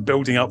of like you're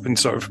building up and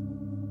sort of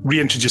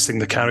reintroducing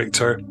the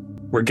character.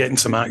 We're getting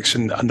some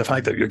action. And the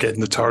fact that you're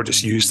getting the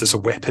TARDIS used as a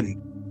weapon,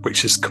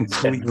 which is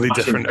completely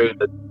different.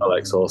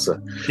 Alex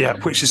also. Yeah,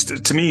 which is,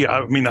 to me,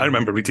 I mean, I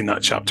remember reading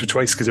that chapter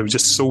twice because it was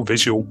just so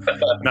visual.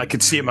 And I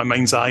could see it in my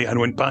mind's eye and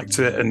went back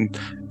to it, and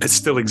it's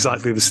still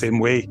exactly the same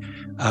way.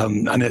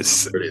 And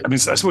it's, brilliant. I mean,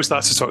 I suppose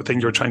that's the sort of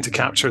thing you're trying to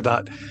capture,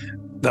 that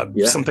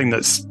something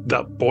that's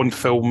that Bond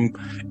film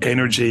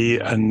energy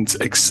and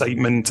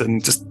excitement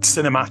and just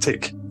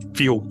cinematic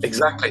feel.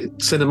 Exactly.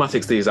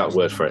 Cinematic's the exact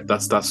word for it.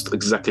 That's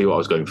exactly what I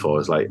was going for.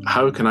 It's like,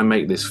 how can I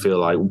make this feel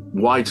like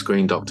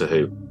widescreen Doctor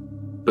Who,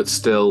 but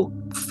still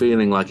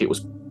feeling like it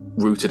was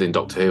rooted in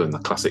Doctor Who and the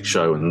classic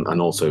show,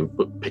 and also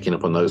picking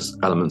up on those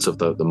elements of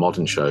the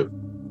modern show.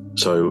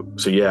 So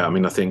yeah, I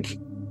mean, I think,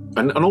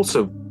 and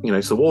also,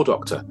 it's the War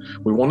Doctor.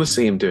 We want to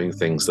see him doing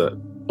things that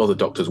other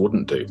Doctors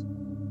wouldn't do.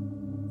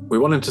 We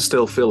want him to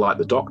still feel like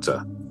the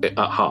Doctor at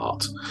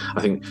heart,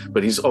 I think.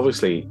 But he's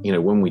obviously,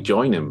 when we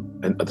join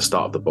him at the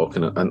start of the book,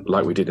 and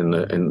like we did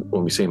when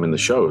we see him in the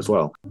show as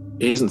well,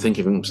 he isn't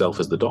thinking of himself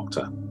as the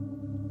Doctor.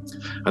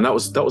 And that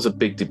was a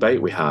big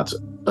debate we had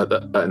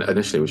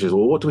initially, which is,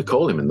 well, what do we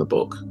call him in the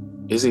book?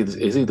 Is he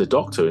the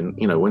Doctor? And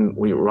when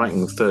we were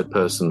writing third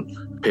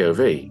person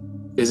POV,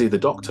 is he the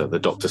Doctor? The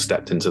Doctor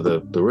stepped into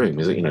the room.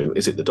 Is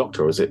it the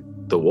Doctor, or is it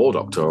the War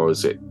Doctor, or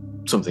is it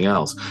something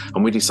else?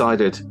 And we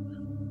decided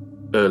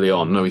early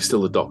on, no, he's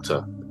still the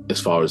Doctor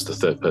as far as the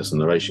third person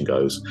narration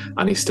goes,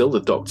 and he's still the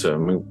Doctor. I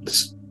mean,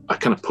 I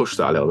kind of pushed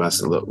that a little bit.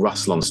 That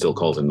Rassilon still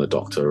calls him the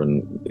Doctor,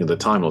 and the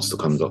Time Lord still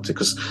calls him the Doctor,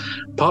 because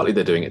partly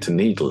they're doing it to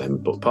needle him,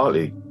 but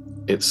partly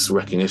it's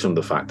recognition of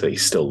the fact that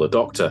he's still the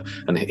Doctor,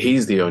 and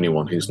he's the only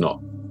one who's not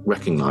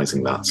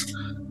recognizing that.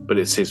 But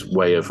it's his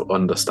way of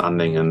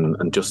understanding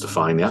and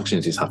justifying the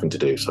actions he's having to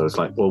do. So it's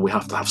like, well, we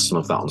have to have some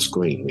of that on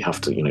screen. We have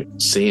to,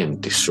 see him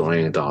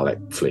destroying a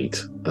Dalek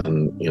fleet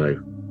and,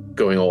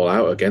 going all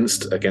out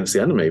against the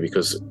enemy,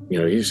 because,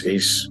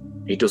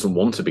 he doesn't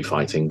want to be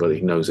fighting, but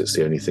he knows it's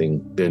the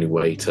only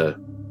way to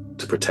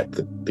protect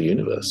the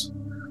universe.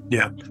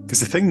 Yeah, because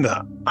the thing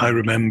that I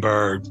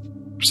remember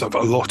sort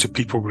of a lot of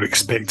people were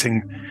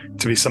expecting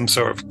to be some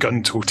sort of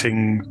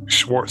gun-toting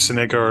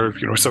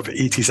Schwarzenegger, sort of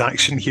 80s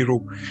action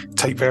hero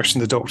type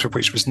version of the Doctor,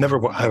 which was never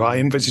how I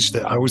envisaged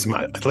it.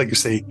 I'd like to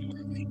say,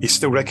 he's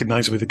still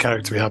recognisable with the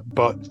character we have,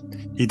 but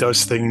he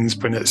does things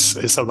when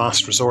it's a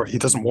last resort. He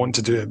doesn't want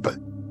to do it, but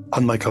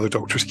unlike other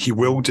Doctors, he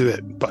will do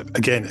it. But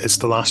again, it's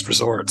the last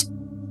resort.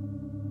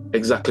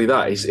 Exactly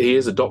that. He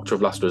is a Doctor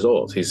of last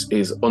resort.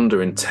 He's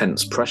under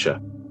intense pressure,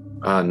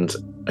 and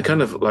I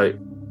kind of like,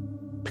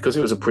 because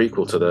it was a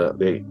prequel to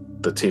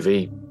the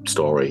TV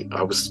story,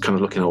 I was kind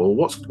of looking at, well,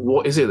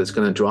 what is it that's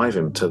going to drive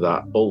him to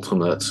that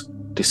ultimate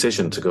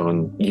decision to go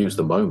and use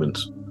the moment?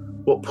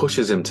 What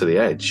pushes him to the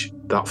edge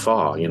that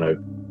far,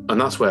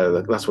 And that's where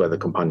the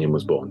companion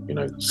was born,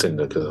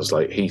 Cinder, because I was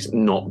like, he's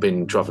not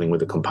been traveling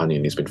with a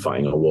companion. He's been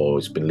fighting a war.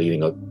 He's been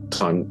leading a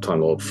Time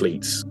Lord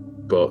fleets,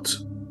 but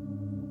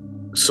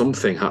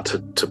something had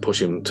to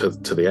push him to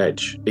the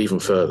edge even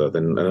further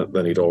than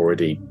he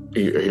already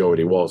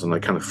was. And I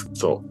kind of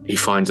thought, he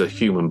finds a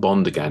human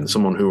bond again,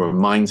 someone who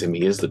reminds him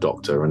he is the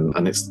Doctor,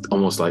 and it's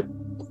almost like,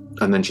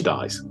 and then she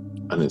dies,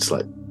 and it's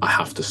like, I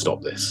have to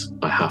stop this.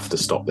 I have to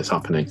stop this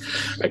happening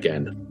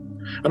again.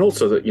 And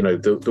also that,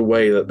 the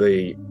way that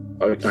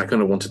I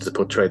kind of wanted to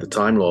portray the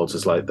Time Lords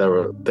as like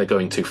they're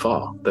going too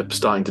far. They're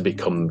starting to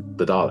become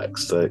the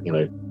Daleks.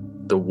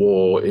 The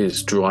war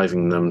is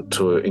driving them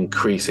to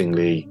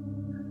increasingly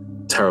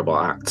terrible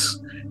acts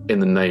in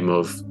the name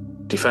of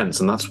defense,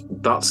 and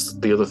that's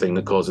the other thing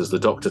that causes the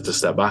Doctor to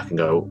step back and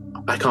go,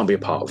 I can't be a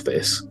part of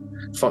this.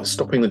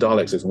 Stopping the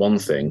Daleks is one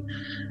thing.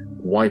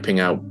 Wiping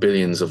out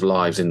billions of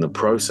lives in the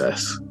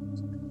process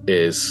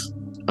is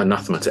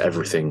anathema to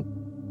everything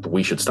that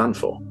we should stand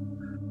for.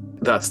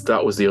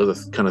 that was the other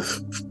kind of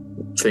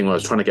thing where I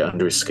was trying to get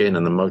under his skin,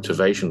 and the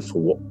motivation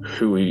for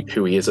who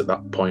he is at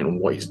that point and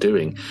what he's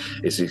doing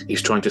is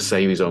he's trying to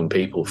save his own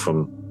people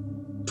from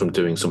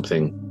doing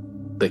something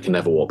they can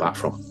never walk back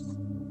from.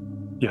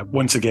 Yeah,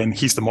 once again,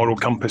 he's the moral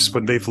compass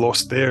when they've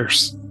lost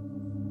theirs.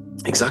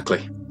 Exactly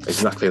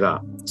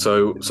that.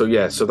 So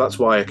that's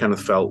why I kind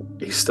of felt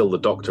he's still the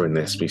Doctor in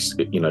this. But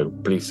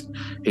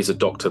he's a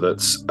Doctor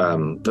that's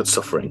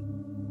suffering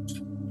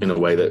in a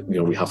way that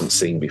we haven't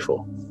seen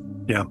before.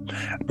 Yeah,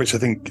 which I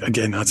think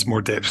again adds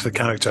more depth to the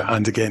character,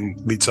 and again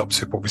leads up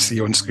to what we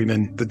see on screen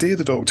in The Day of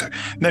the Doctor.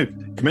 Now,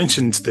 you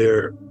mentioned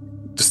there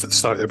just at the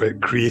start about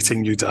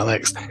creating new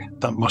Daleks.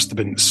 That must have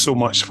been so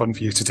much fun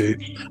for you to do,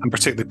 and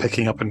particularly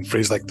picking up on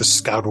phrases like the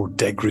Scarrow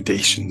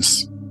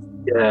degradations.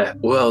 Yeah,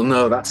 well,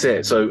 no, that's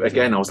it. So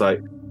again, I was like,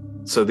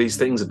 so these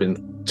things have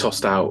been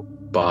tossed out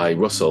by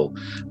Russell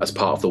as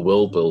part of the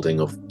world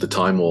building of the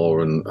Time War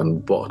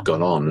and what had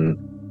gone on,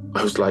 and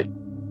I was like,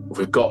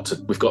 we've got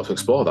to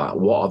explore that.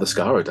 What are the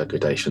Scarrow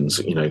degradations?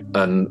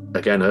 And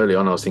again, early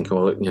on, I was thinking,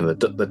 well,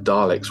 the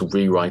Daleks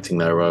rewriting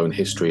their own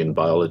history and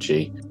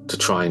biology to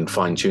try and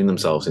fine tune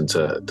themselves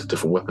into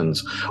different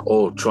weapons,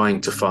 or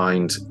trying to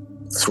find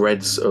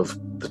threads of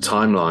the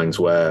timelines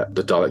where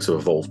the Daleks have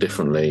evolved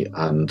differently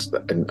and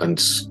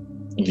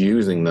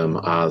using them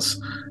as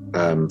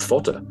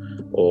fodder,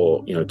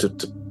 or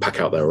to pack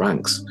out their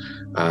ranks.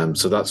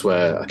 So that's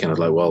where I kind of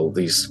like, well,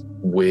 these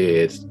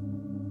weird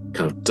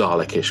kind of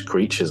Dalek-ish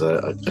creatures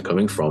are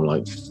coming from,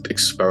 like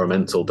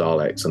experimental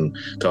Daleks and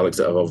Daleks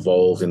that have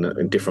evolved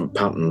in different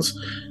patterns,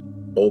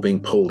 all being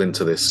pulled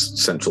into this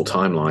central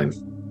timeline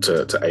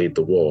to aid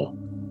the war.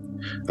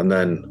 And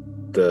then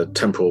the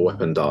temporal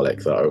weapon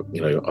Dalek, though,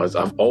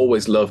 I've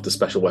always loved the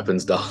special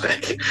weapons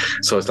Dalek.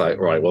 So it's like,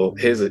 right, well,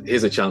 here's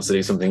a chance to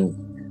do something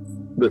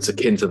that's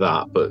akin to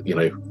that, but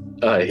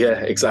yeah,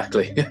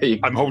 exactly.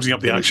 I'm holding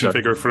up the action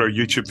figure for our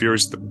YouTube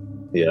viewers.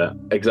 Yeah,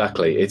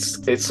 exactly. It's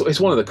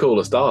one of the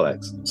coolest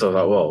Daleks. So I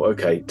thought, well,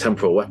 okay,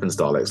 temporal weapons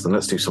Daleks, then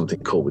let's do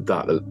something cool with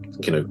that.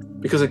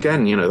 Because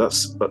again,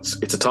 that's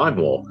it's a time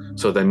war,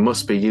 so they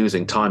must be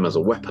using time as a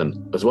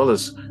weapon, as well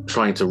as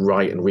trying to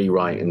write and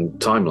rewrite in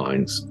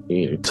timelines.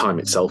 Time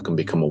itself can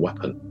become a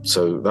weapon.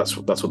 So that's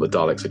what the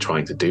Daleks are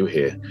trying to do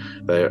here.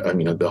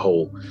 The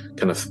whole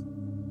kind of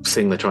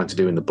thing they're trying to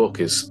do in the book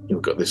is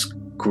you've got this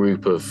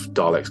group of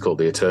Daleks called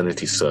the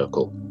Eternity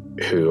Circle,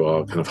 who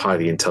are kind of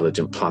highly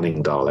intelligent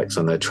planning Daleks,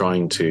 and they're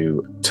trying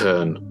to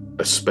turn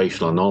a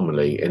spatial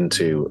anomaly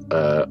into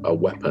a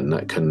weapon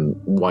that can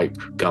wipe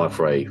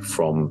Gallifrey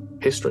from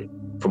history,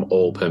 from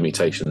all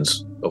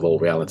permutations of all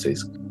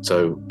realities.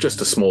 So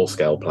just a small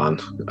scale plan.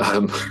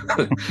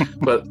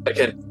 But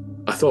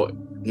again, I thought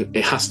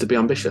it has to be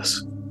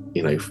ambitious.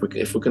 If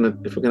we're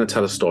gonna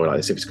tell a story like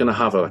this, if it's gonna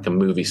have a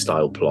movie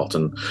style plot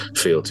and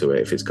feel to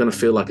it, if it's gonna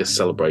feel like a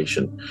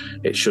celebration,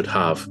 it should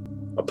have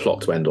a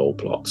plot to end all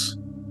plots.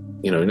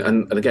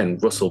 And again,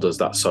 Russell does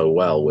that so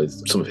well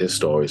with some of his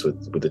stories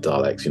with the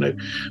Daleks,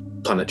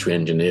 planetary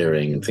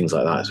engineering and things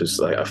like that. So it's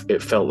like,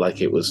 it felt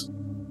like it was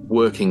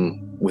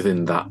working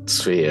within that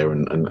sphere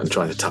and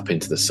trying to tap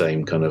into the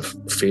same kind of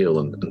feel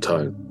and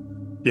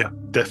tone. Yeah,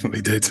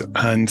 definitely did.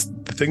 And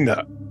the thing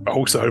that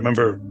also I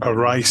remember a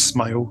wry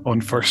smile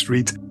on first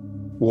read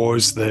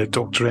was the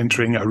Doctor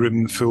entering a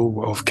room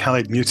full of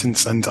Khalid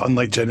mutants, and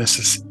unlike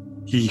Genesis,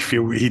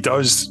 he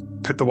does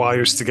put the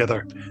wires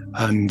together.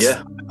 And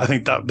yeah, I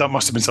think that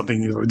must have been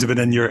something that would have been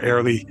in your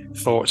early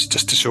thoughts,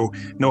 just to show,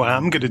 no, I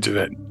am going to do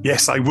it.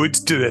 Yes, I would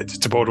do it,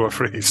 to borrow a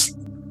phrase.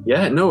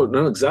 Yeah, no,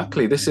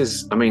 exactly. This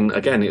is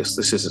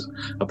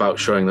about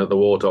showing that the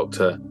War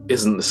Doctor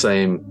isn't the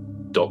same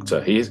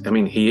Doctor. He is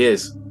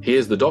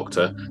the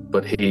Doctor,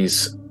 but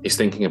he's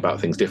thinking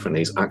about things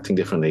differently. He's acting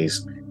differently.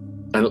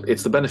 And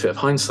it's the benefit of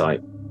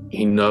hindsight.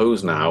 He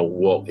knows now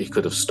what he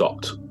could have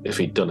stopped if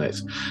he'd done it.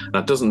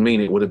 That doesn't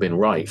mean it would have been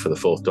right for the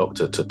Fourth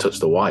Doctor to touch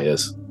the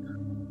wires.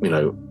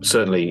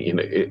 Certainly,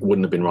 it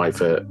wouldn't have been right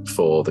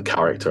for the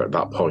character at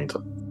that point.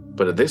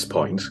 But at this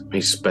point,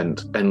 he's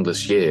spent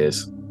endless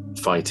years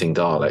fighting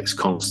Daleks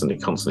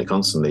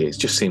constantly. It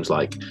just seems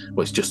like,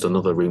 well, it's just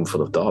another room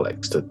full of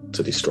Daleks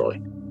to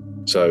destroy.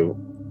 So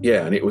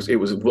yeah, and it was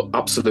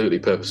absolutely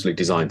purposely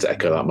designed to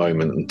echo that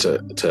moment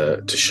and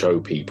to show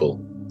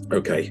people,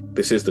 okay,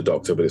 this is the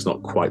Doctor, but it's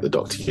not quite the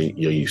Doctor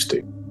you're used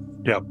to.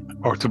 Yeah,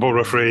 or to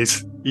borrow a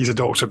phrase, he's a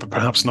Doctor, but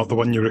perhaps not the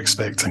one you're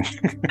expecting.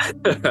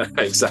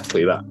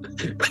 Exactly that.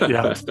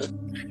 Yeah.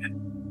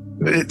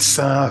 It's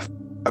a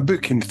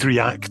book in 3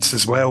 acts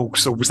as well.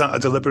 So was that a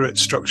deliberate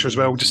structure as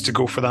well, just to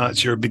go for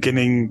that? Your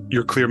beginning,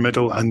 your clear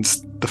middle, and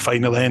the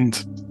final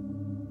end?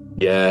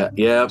 Yeah,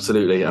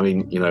 absolutely. I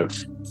mean,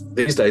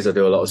 these days I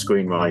do a lot of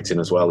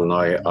screenwriting as well, and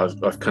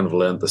I've kind of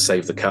learned the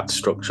Save the Cat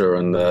structure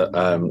and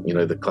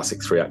the classic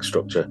 3-act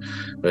structure,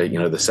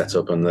 the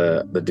setup and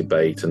the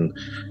debate and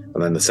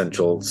then the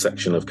central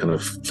section of kind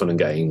of fun and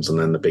games, and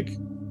then the big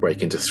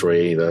break into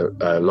 3,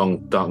 the long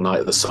dark night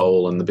of the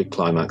soul, and the big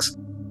climax.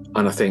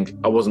 And I think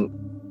I wasn't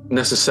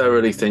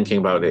necessarily thinking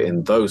about it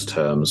in those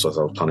terms as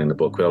I was planning the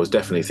book, but I was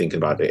definitely thinking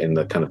about it in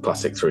the kind of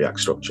classic 3-act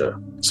structure.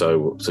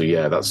 So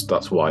yeah,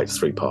 that's why it's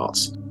 3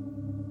 parts.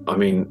 I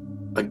mean,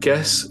 I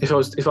guess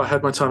if I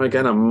had my time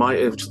again, I might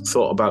have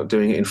thought about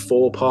doing it in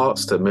 4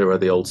 parts to mirror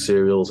the old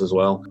serials as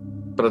well.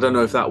 But I don't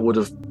know if that would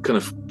have kind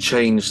of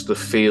changed the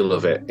feel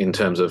of it in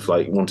terms of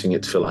like wanting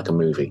it to feel like a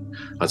movie,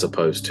 as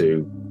opposed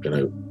to, you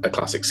know, a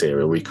classic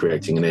serial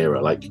recreating an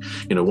era. Like,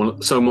 you know,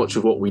 so much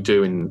of what we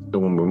do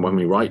when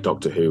we write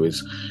Doctor Who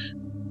is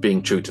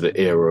being true to the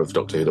era of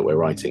Doctor Who that we're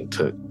writing,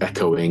 to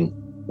echoing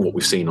what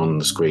we've seen on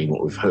the screen,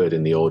 what we've heard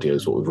in the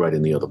audios, what we've read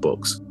in the other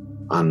books,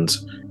 and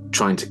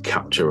trying to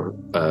capture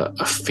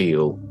a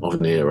feel of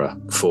an era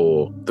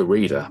for the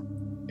reader.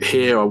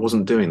 Here, I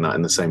wasn't doing that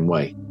in the same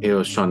way. Here, I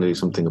was trying to do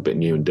something a bit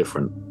new and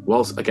different,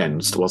 while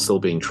still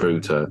being true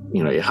to,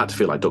 you know, it had to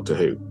feel like Doctor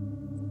Who,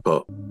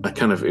 but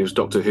it was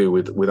Doctor Who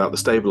without the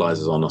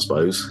stabilizers on, I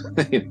suppose.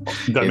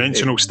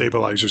 Dimensional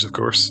stabilizers, of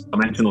course.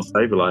 Dimensional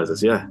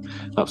stabilizers, yeah,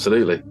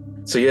 absolutely.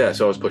 So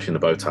I was pushing the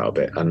boat out a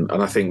bit, and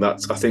I think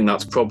that's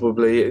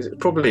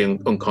probably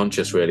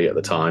unconscious really at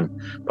the time,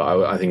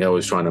 but I think I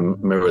was trying to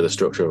mirror the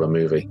structure of a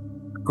movie.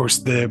 Of course,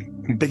 the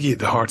biggie at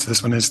the heart of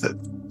this one is that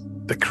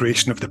the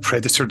creation of the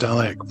Predator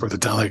Dalek, where the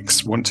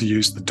Daleks want to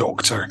use the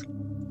Doctor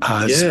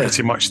as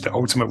pretty much the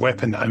ultimate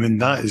weapon. I mean,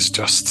 that is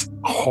just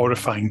a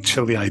horrifying,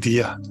 chilling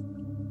idea,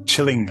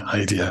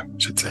 I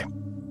should say.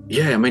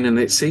 Yeah, I mean, and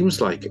it seems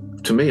like,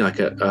 to me, like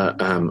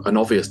an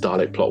obvious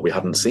Dalek plot we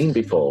hadn't seen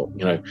before.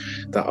 You know,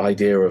 that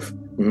idea of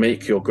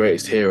make your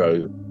greatest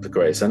hero the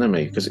greatest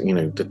enemy, because, you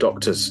know, the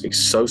Doctor's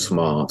he's so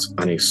smart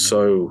and he's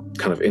so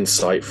kind of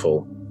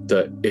insightful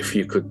that if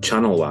you could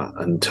channel that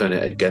and turn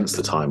it against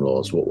the Time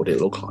Lords, what would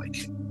it look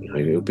like? You know,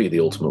 it would be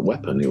the ultimate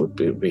weapon. It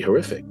would be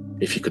horrific.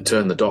 If you could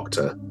turn the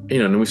Doctor, you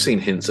know, and we've seen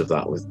hints of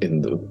that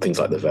in things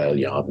like the Veil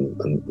Yard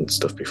and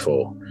stuff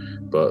before,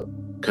 but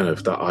kind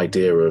of that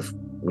idea of,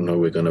 you know,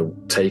 we're going to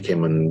take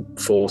him and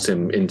force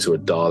him into a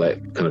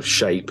Dalek kind of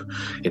shape,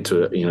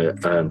 into a, you know,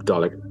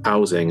 Dalek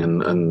housing,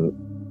 and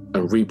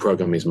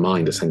reprogram his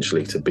mind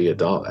essentially to be a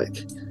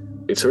Dalek.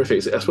 It's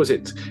horrific. I suppose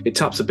it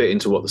taps a bit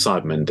into what the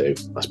Cybermen do,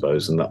 I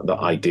suppose, and that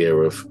idea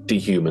of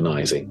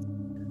dehumanizing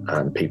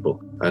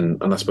people. And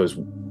I suppose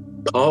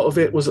part of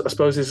it was, I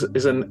suppose,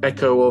 is an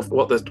echo of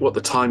what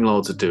the Time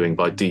Lords are doing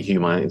by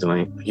dehumanizing.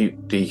 I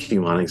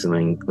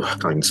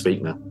can't even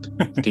speak now.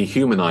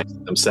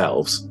 Dehumanizing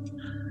themselves.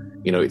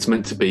 You know, it's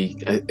meant to be.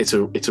 It's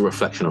a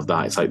reflection of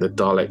that. It's like the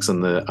Daleks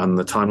and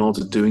the Time Lords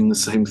are doing the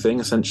same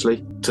thing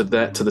essentially. To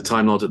the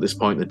Time Lords at this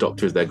point, the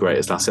Doctor is their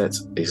greatest asset.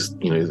 He's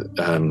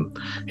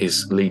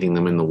leading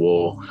them in the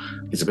war.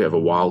 He's a bit of a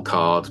wild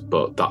card,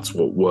 but that's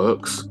what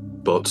works.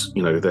 But,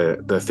 you know,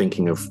 they're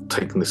thinking of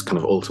taking this kind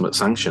of ultimate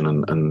sanction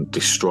and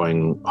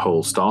destroying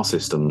whole star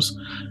systems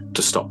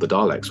to stop the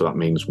Daleks. So that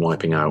means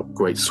wiping out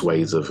great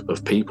swathes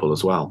of people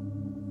as well.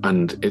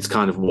 And it's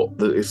kind of what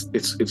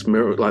it's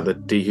mirror, like the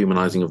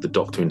dehumanizing of the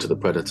Doctor into the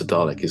Predator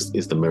Dalek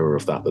is the mirror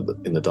of that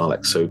in the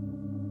Daleks. So,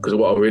 because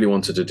what I really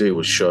wanted to do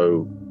was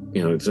show,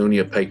 you know, there's only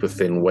a paper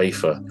thin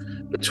wafer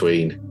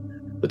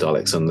between the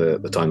Daleks and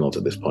the Time Lords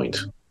at this point.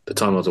 The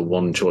Time Lords are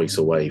one choice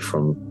away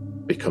from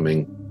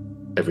becoming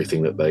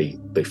everything that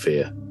they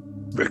fear.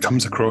 It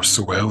comes across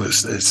so well.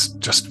 It's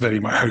just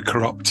very much how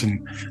corrupt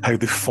and how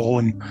they've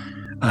fallen.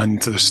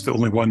 And there's still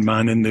only one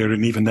man in there,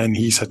 and even then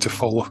he's had to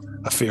fall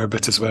a fair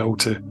bit as well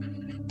to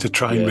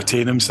try and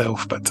retain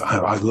himself. But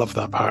I love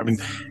that part. I mean,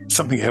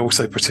 something else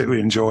I particularly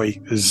enjoy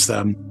is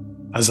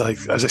as I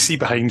see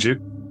behind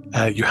you,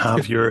 you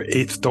have your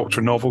 8th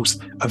Doctor novels,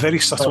 a very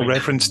subtle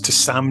reference to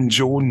Sam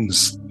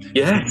Jones.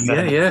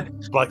 Yeah.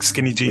 Black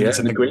skinny jeans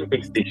and the green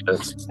piece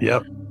t-shirts.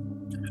 Yep.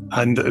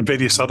 And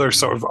various other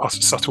sort of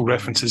subtle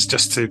references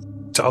just to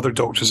other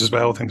Doctors as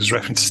well. I think there's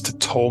references to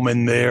Tom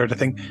in there, and I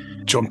think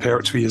John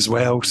Pertwee as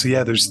well. So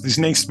yeah, there's these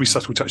nice wee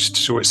subtle touches to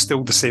show it's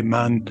still the same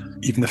man,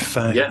 even if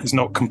he's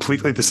not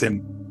completely the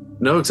same.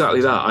 No, exactly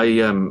that.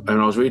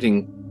 I was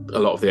reading a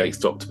lot of the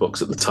 8th Doctor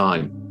books at the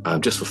time,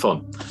 just for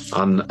fun,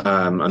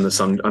 and there's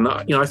some, and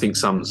you know, I think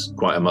Sam's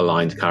quite a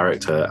maligned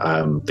character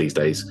these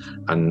days,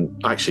 and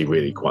I actually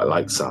really quite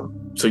like Sam.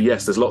 So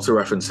yes, there's lots of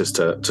references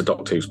to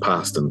Doctor Who's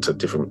past and to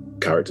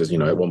different characters. You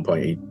know, at one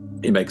point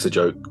he makes a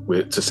joke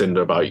to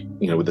Cinder about,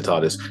 you know, with the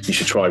TARDIS, you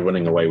should try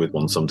running away with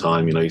one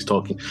sometime. You know, he's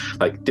talking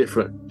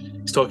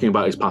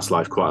about his past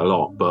life quite a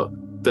lot. But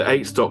the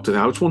 8th Doctor,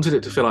 I just wanted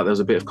it to feel like there was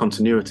a bit of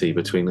continuity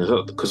between this,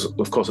 because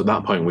of course at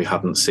that point we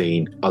hadn't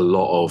seen a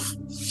lot of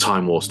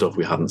Time War stuff.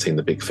 We hadn't seen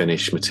the Big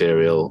Finish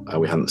material.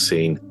 We hadn't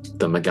seen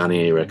the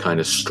Megani era kind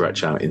of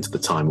stretch out into the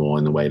Time War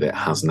in the way that it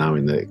has now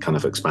in the kind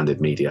of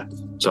expanded media.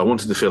 So I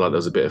wanted to feel like there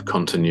was a bit of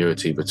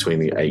continuity between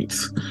the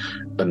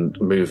 8th and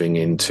moving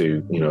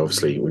into, you know,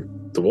 obviously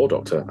with the War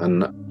Doctor.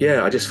 And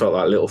yeah, I just felt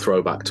that little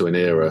throwback to an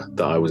era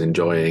that I was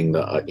enjoying,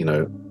 that, you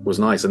know, was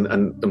nice.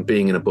 And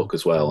being in a book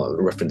as well,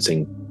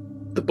 referencing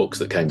the books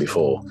that came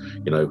before.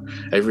 You know,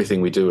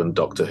 everything we do in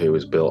Doctor Who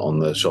is built on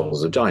the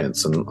shoulders of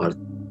giants. And I've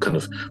kind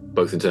of,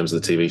 both in terms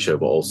of the TV show,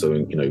 but also,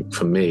 you know,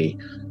 for me,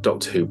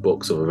 Doctor Who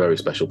books have a very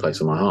special place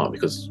in my heart,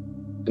 because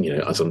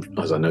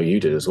as I know you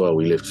did as well,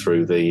 we lived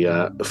through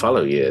the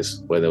fallow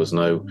years where there was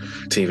no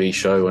TV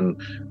show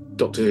and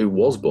Doctor Who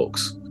was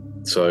books.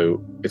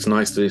 So it's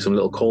nice to do some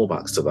little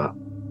callbacks to that,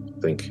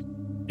 I think.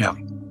 Yeah.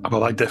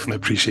 Well, I definitely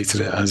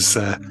appreciated it, as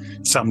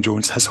Sam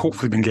Jones has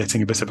hopefully been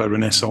getting a bit of a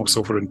renaissance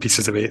over in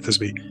Pieces of Eight as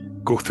we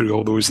go through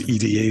all those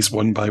EDAs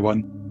one by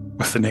one,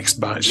 with the next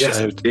batch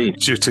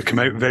due to come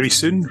out very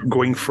soon,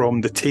 going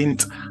from the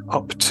Taint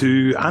up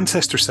to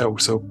Ancestor Cell.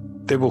 So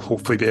they will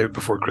hopefully be out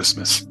before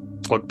Christmas.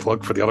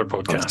 Plug for the other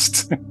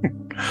podcasts.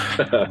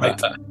 Right.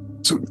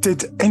 So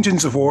did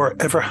Engines of War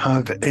ever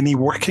have any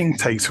working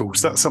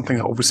titles? That's something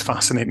that always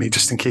fascinated me,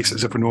 just in case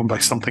it's ever known by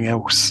something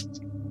else.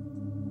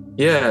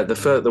 Yeah,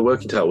 the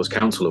working title was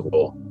Council of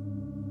War.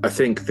 I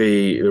think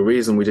the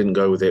reason we didn't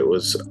go with it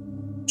was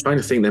trying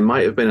to think there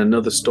might have been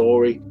another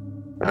story,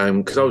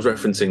 because I was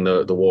referencing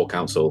the War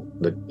Council,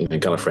 the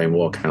Gallifreyan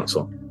War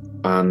Council,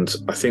 and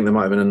I think there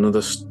might have been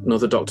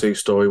another Doctor Who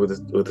story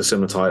with a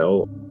similar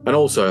title. And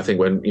also, I think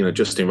when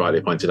Justin rightly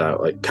pointed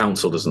out, like,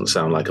 Council doesn't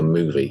sound like a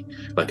movie,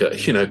 like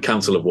a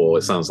Council of War.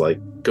 It sounds like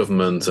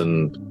government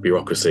and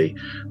bureaucracy,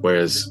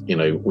 whereas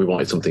we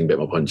wanted something a bit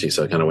more punchy.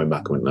 So I kind of went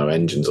back and went, no,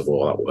 Engines of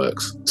War, that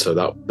works. So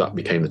that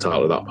became the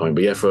title at that point.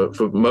 But yeah, for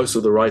most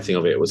of the writing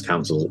of it was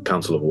Council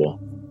of War.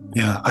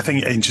 Yeah, I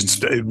think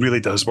Engines, it really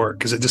does work,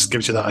 because it just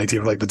gives you that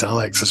idea of like the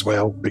Daleks as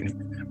well,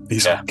 being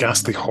these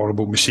ghastly,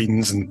 horrible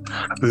machines. And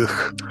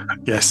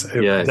yes,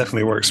 it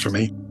definitely works for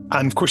me.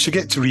 And of course, you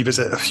get to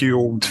revisit a few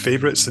old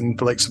favourites in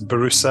the likes of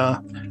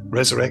Barusa,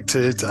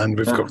 Resurrected, and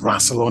we've got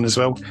Rassilon as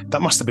well.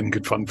 That must have been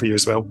good fun for you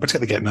as well,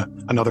 particularly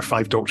getting another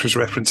Five Doctors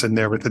reference in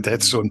there with the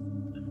Death Zone.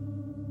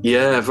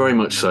 Yeah, very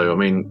much so. I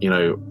mean,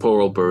 poor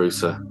old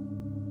Barusa.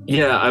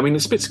 Yeah, I mean,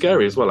 it's a bit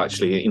scary as well,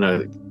 actually,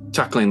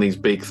 tackling these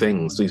big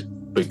things, these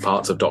big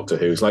parts of Doctor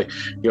Who. It's like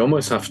you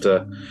almost have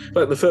to,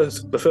 like the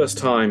first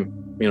time,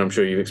 I'm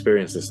sure you've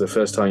experienced this, the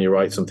first time you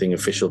write something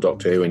official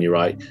Doctor Who and you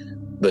write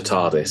the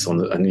TARDIS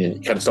and you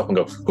kind of stop and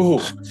go,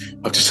 oh,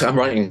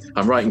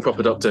 I'm writing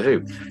proper Doctor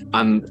Who.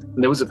 And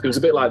it was a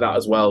bit like that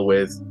as well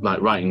with like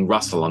writing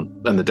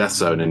Rassilon and the Death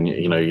Zone, and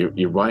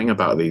you're writing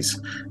about these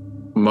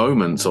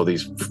moments or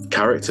these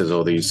characters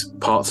or these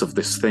parts of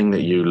this thing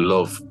that you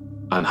love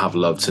and have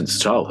loved since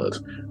childhood.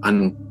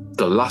 And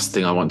the last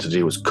thing I wanted to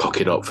do was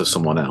cock it up for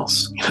someone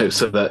else,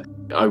 so that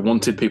I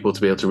wanted people to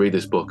be able to read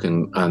this book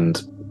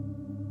and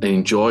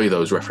enjoy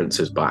those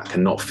references back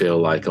and not feel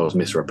like I was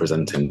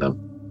misrepresenting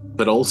them.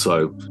 But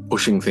also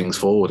pushing things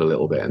forward a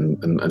little bit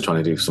and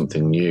trying to do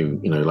something new,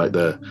 like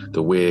the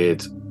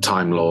weird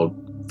Time Lord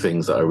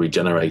things that are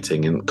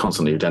regenerating and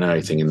constantly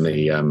regenerating in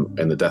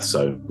the Death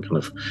Zone, kind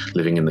of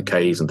living in the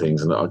caves and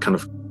things. And I kind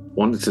of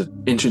wanted to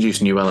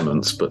introduce new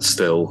elements, but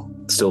still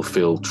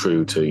feel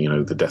true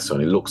to the Death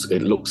Zone. It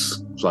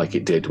looks like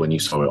it did when you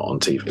saw it on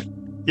TV.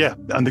 Yeah,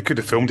 and they could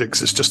have filmed it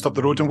because it's just up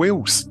the road in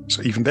Wales,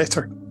 so even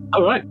better.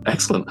 All right,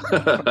 excellent.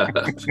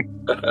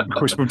 Of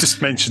course, we've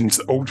just mentioned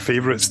old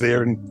favourites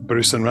there in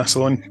Barusa and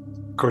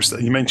Rassilon. Of course,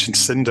 you mentioned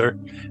Cinder,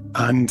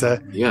 and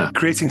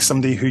creating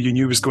somebody who you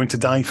knew was going to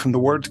die from the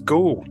word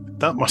go.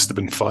 That must have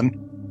been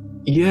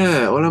fun.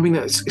 Yeah, well, I mean,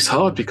 it's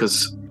hard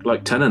because,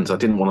 like Tennant, I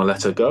didn't want to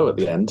let her go at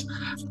the end.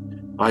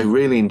 I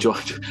really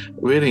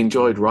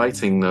enjoyed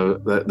writing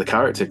the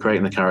character,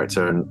 creating the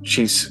character, and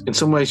in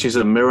some ways she's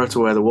a mirror to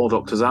where the War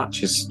Doctor's at.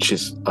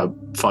 She's a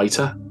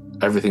fighter.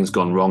 Everything's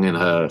gone wrong in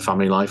her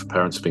family life. Her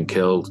parents have been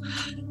killed.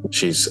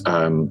 She's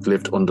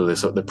lived under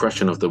this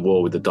depression of the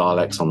war with the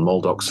Daleks on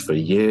Moldox for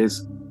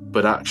years.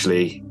 But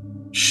actually,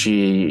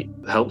 she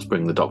helps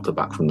bring the Doctor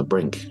back from the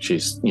brink. She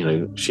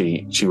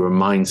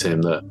reminds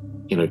him that,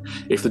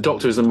 if the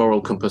Doctor is the moral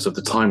compass of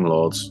the Time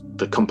Lords,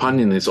 the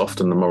companion is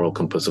often the moral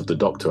compass of the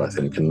Doctor, I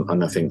think.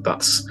 And I think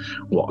that's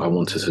what I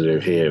wanted to do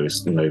here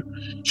is,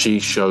 she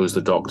shows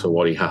the Doctor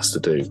what he has to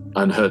do.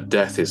 And her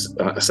death is,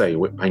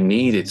 I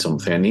needed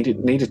something. I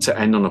needed to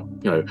end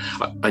on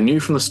I knew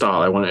from the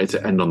start I wanted it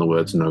to end on the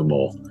words no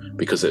more,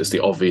 because it's the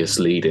obvious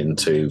lead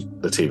into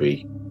the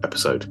TV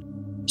episode.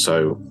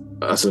 So,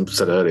 as I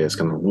said earlier, it's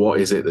kind of, what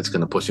is it that's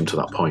going to push him to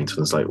that point? And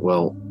it's like,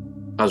 well,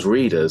 as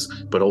readers,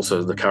 but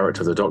also the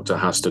character of the Doctor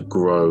has to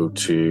grow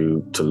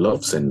to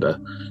love Cinder,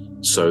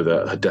 so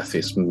that her death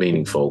is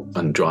meaningful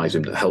and drives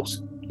him, that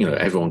helps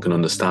everyone can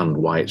understand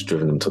why it's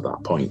driven them to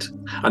that point.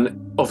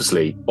 And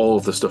obviously all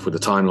of the stuff with the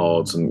Time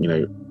Lords and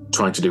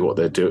trying to do what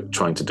they're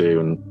trying to do,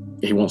 and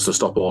he wants to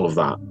stop all of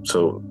that,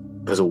 so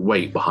there's a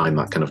weight behind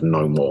that kind of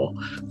no more.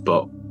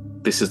 But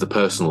this is the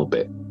personal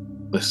bit.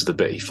 This is the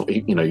bit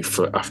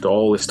for after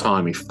all this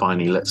time he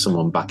finally lets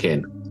someone back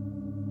in,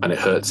 and it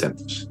hurts him.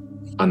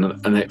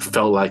 And it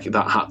felt like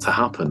that had to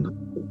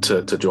happen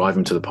to drive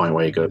him to the point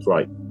where he goes,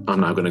 right, I'm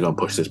now going to go and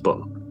push this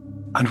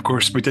button. And of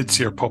course, we did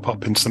see her pop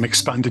up in some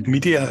expanded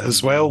media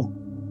as well.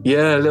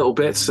 Yeah, little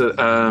bits.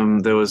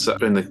 There was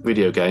in the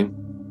video game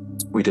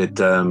we did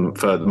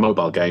for the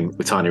mobile game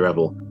with Tiny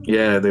Rebel.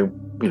 Yeah, they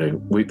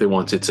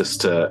wanted us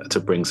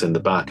to bring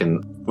Cinder back,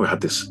 and we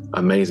had this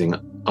amazing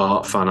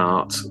fan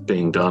art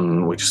being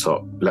done. We just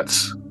thought,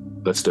 let's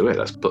do it.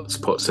 Let's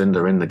put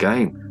Cinder in the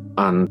game.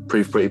 and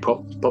proved pretty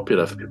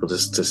popular for people to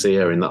see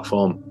her in that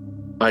form.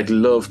 I'd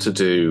love to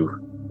do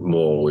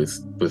more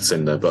with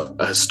Cinder, but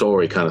her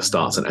story kind of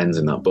starts and ends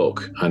in that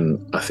book,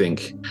 and I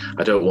think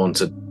I don't want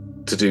to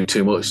do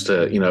too much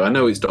to, I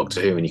know it's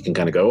Doctor Who and you can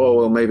kind of go, oh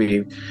well, maybe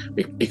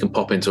you can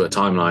pop into a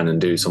timeline and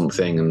do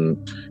something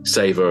and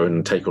save her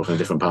and take her off in a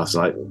different path.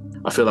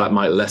 I feel that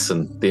might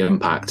lessen the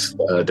impact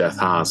that her death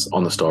has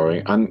on the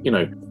story. And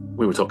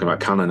we were talking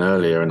about canon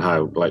earlier and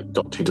how like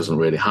Doctor Who doesn't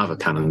really have a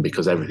canon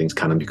because everything's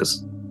canon,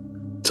 because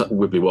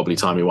wibbly wobbly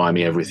timey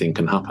wimey everything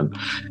can happen.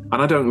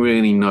 And I don't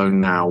really know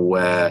now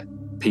where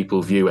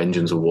people view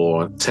Engines of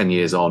War 10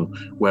 years on,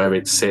 where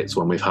it sits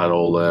when we've had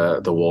all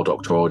the War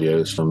Doctor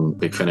audios from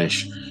Big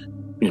Finish,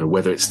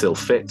 whether it still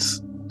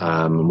fits,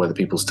 and whether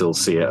people still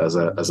see it as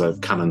a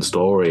canon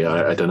story.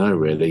 I don't know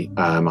really.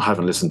 I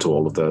haven't listened to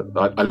all of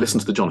I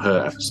listened to the John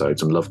Hurt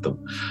episodes and loved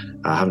them.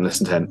 I haven't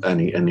listened to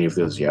any of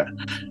those yet,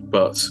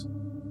 but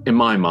in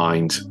my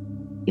mind,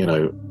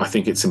 I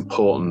think it's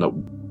important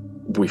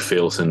that we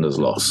feel Cinder's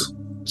loss.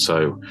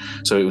 So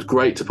it was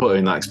great to put her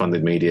in that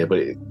expanded media, but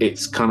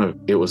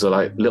it was a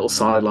like little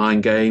sideline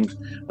game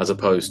as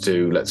opposed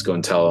to let's go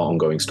and tell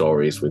ongoing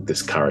stories with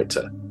this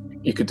character.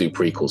 You could do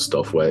prequel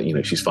stuff where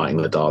she's fighting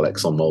the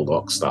Daleks on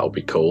Moldox. That would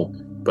be cool,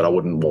 but I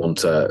wouldn't want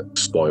to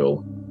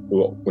spoil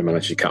what we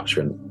managed to capture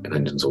in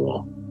Engines of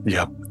War.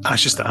 Yeah,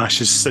 ashes to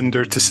ashes,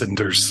 cinder to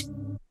cinders.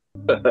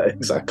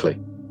 Exactly.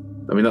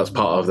 I mean, that's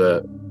part of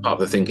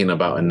the thinking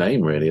about a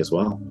name really as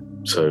well.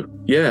 So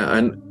yeah,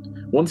 and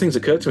one thing's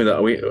occurred to me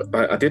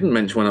that I didn't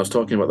mention when I was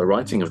talking about the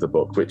writing of the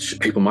book, which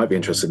people might be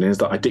interested in, is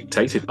that I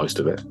dictated most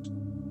of it.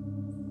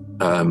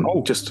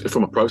 Just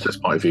from a process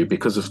point of view,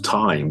 because of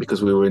time,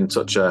 because we were in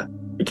such a,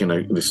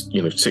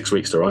 6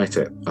 weeks to write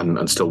it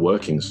and still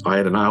working. I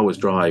had an hour's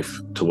drive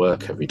to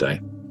work every day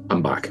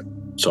and back.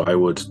 So I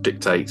would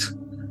dictate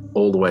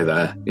all the way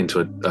there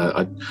into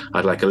I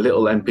had like a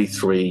little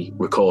MP3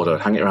 recorder,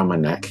 hang it around my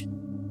neck.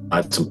 I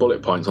had some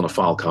bullet points on a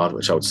file card,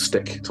 which I would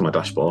stick to my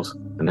dashboard.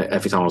 And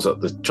every time I was at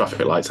the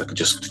traffic lights, I could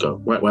just go,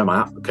 where am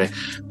I at? Okay.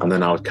 And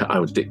then I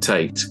would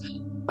dictate.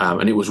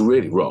 And it was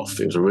really rough.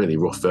 It was a really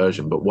rough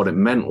version. But what it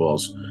meant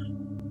was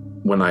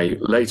when I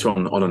later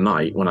on a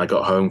night, when I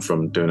got home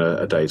from doing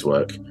a day's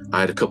work,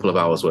 I had a couple of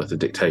hours worth of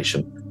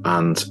dictation.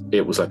 And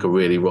it was like a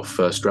really rough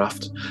first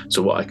draft.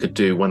 So what I could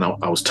do when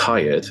I was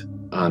tired,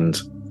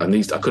 and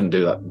these, I couldn't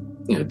do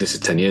that. This is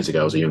 10 years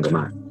ago. I was a younger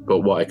man. But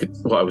what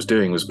I was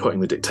doing was putting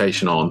the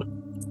dictation on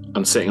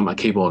and sitting at my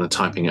keyboard and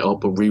typing it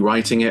up, but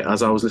rewriting it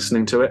as I was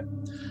listening to it.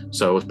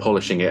 So I was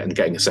polishing it and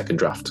getting a second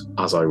draft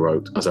as I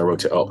wrote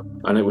it up.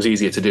 And it was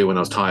easier to do when I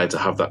was tired to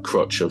have that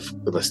crutch of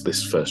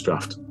this first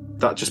draft.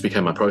 That just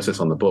became my process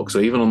on the book. So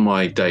even on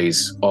my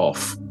days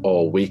off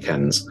or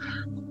weekends,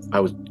 I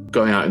was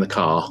going out in the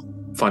car,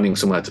 finding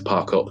somewhere to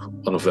park up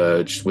on a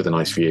verge with a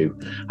nice view,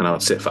 and I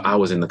would sit for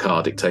hours in the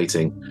car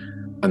dictating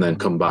and then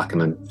come back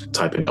and then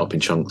typing it up in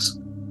chunks,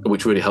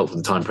 which really helped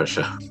with the time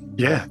pressure.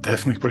 Yeah,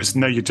 definitely. But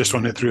now you just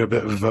run it through a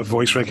bit of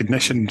voice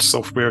recognition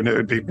software, and it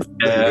would be.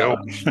 Yeah,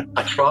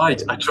 I tried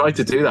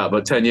to do that,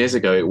 but 10 years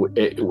ago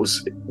it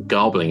was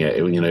garbling it.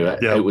 It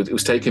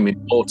was taking me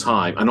more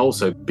time, and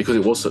also because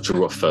it was such a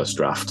rough first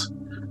draft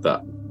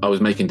that I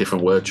was making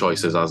different word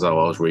choices as I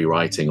was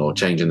rewriting or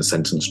changing the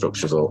sentence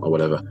structures or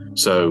whatever.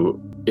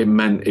 So it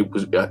meant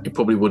it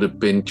probably would have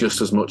been just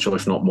as much, or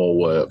if not more,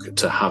 work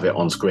to have it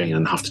on screen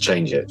and have to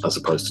change it, as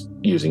opposed to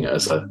using it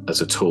as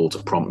a tool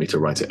to prompt me to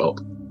write it up.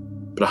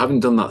 But I haven't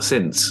done that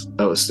since.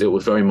 It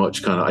was very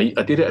much kind of,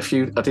 I did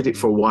it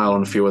for a while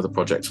on a few other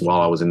projects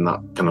while I was in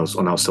that kind of,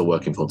 when I was still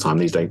working full time.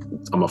 These days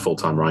I'm a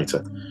full-time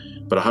writer,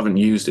 but I haven't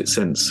used it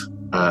since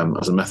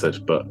as a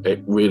method. But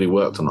it really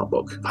worked on that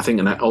book, I think,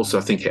 and I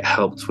think it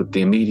helped with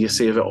the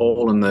immediacy of it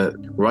all and the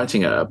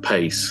writing at a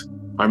pace.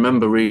 I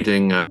remember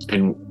reading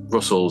in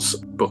Russell's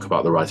book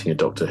about the writing of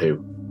Doctor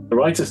Who, The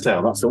Writer's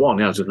Tale, that's the one.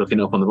 Yeah, I was just looking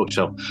it up on the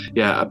bookshelf.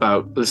 Yeah,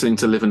 about listening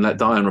to Live and Let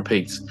Die on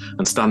repeat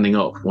and standing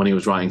up when he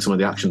was writing some of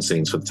the action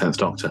scenes for the 10th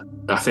Doctor.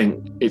 I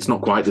think it's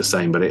not quite the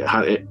same, but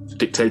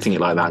dictating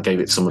it like that gave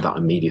it some of that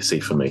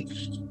immediacy for me,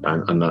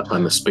 and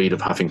the speed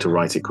of having to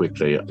write it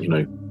quickly.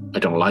 I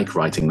don't like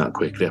writing that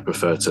quickly. I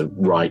prefer to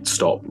write,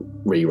 stop,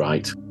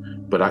 rewrite.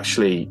 But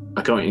actually,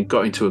 I got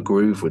into a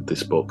groove with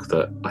this book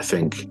that I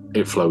think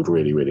it flowed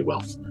really, really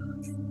well.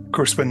 Of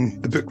course, when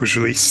the book was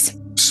released,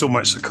 so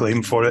much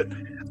acclaim for it.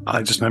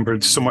 I just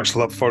remembered so much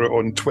love for it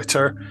on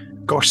Twitter.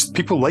 Gosh,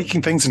 people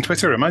liking things on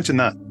Twitter, imagine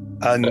that.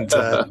 And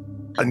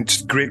and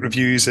just great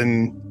reviews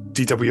in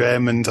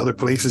DWM and other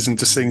places, and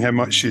just seeing how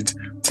much you'd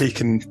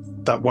taken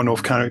that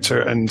one-off character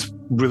and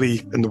really,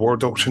 in the War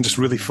Doctrine, just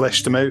really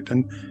fleshed him out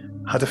and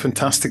had a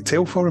fantastic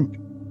tale for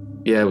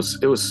him. Yeah, it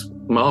was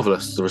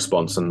marvellous, the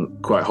response,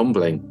 and quite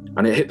humbling.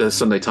 And it hit the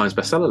Sunday Times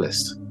bestseller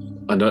list.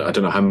 I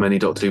don't know how many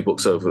Doctor Who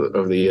books over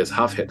the years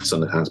have hit the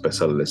Sunday Times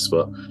bestseller list,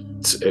 but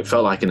it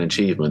felt like an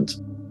achievement.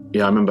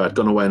 Yeah, I remember I'd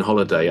gone away on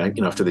holiday,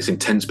 after this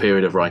intense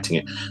period of writing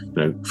it,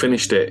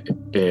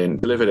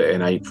 delivered it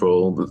in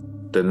April,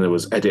 then there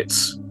was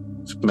edits,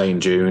 May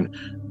and June.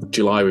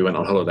 July we went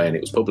on holiday and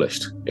it was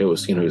published. It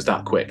was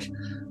that quick.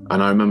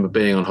 And I remember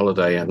being on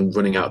holiday and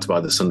running out to buy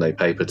the Sunday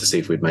paper to see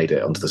if we'd made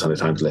it onto the Sunday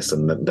Times list,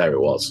 and there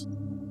it was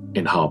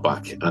in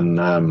hardback. And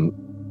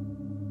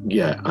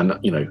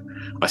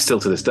I still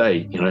to this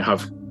day,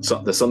 have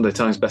the Sunday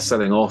Times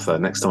best-selling author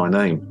next to my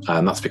name,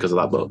 and that's because of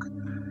that book.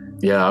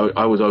 Yeah,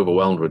 I was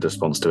overwhelmed with the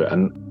response to it,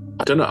 and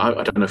I don't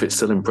know if it's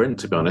still in print,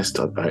 to be honest.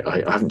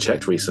 I haven't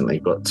checked recently,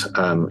 but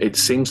it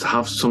seems to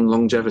have some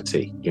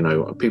longevity.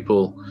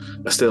 People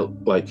are still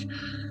like,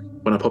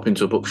 when I pop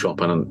into a bookshop,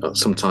 and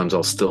sometimes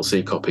I'll still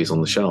see copies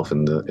on the shelf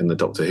in the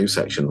Doctor Who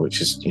section, which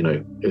is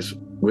is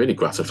really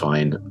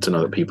gratifying to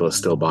know that people are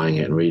still buying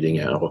it and reading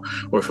it. Or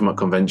if I'm at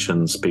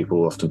conventions,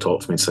 people often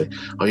talk to me and say,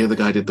 "Oh, you're the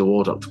guy who did the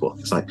War Doctor book."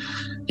 It's like,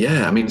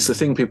 yeah, I mean, it's the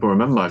thing people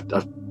remember.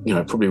 I've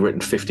probably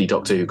written 50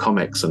 Doctor Who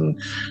comics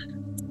and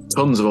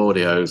tons of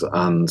audios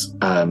and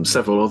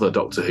several other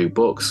Doctor Who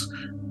books.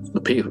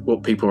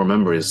 What people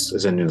remember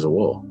is Engines of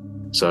War.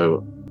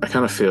 So I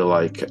kind of feel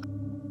like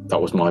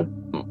that was my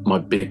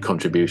big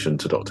contribution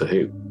to Doctor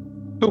Who.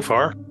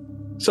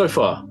 So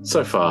far.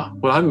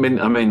 Well, I haven't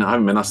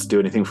been asked to do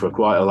anything for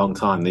quite a long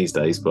time these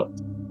days, but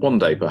one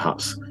day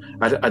perhaps.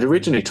 I'd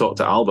originally talked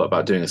to Albert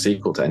about doing a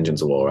sequel to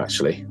Engines of War,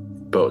 actually,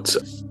 but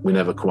we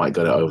never quite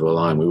got it over the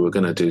line. We were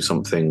going to do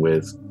something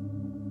with,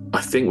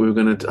 I think we were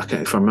going to,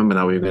 if I remember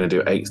now, we were going to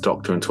do 8th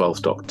Doctor and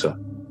 12th Doctor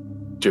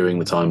during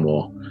the Time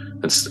War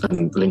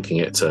and linking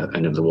it to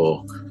Engines of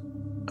War.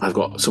 I've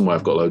got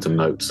loads of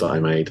notes that I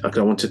made. I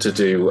wanted to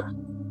do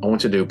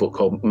a book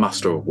called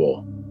Master of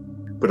War,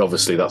 but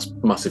obviously that's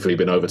massively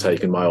been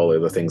overtaken by all the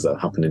other things that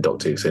have happened in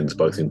Doctor Who since,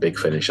 both in Big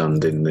Finish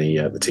and in the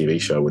TV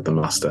show with the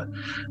Master.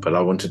 But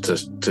I wanted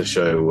to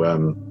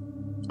show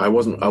I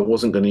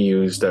wasn't going to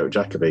use Derek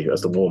Jacobi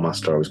as the War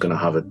Master. I was going to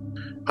have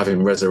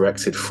him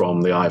resurrected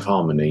from the Eye of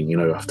Harmony,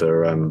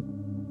 after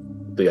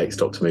the 8th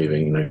Doctor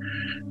movie,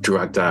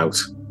 dragged out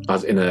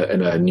as in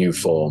a new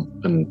form,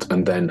 and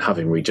then have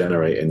him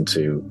regenerate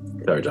into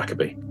Derek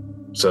Jacobi.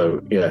 So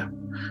yeah,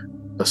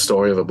 a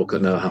story of a book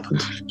that never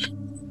happened.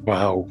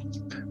 Wow.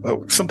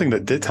 Well, something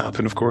that did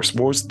happen, of course,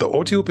 was the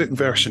audiobook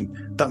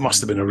version. That must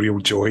have been a real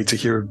joy to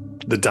hear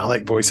the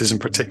Dalek voices in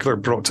particular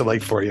brought to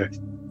life for you.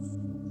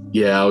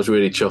 Yeah, I was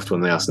really chuffed when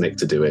they asked Nick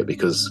to do it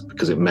because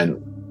it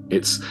meant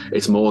it's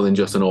more than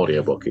just an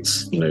audiobook.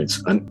 It's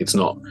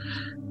not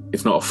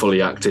a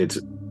fully acted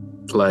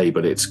play,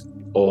 but it's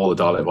all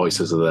the Dalek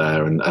voices are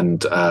there,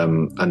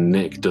 and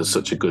Nick does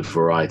such a good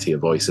variety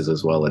of voices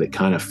as well that it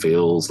kind of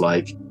feels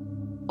like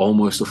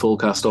almost a full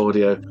cast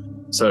audio.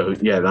 So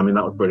yeah, I mean,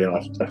 that was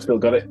brilliant. I've still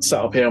got it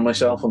sat up here on my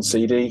shelf on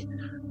CD,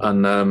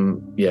 and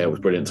it was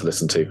brilliant to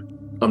listen to.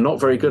 I'm not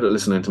very good at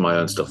listening to my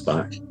own stuff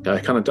back. I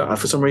kind of,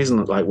 for some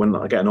reason, like when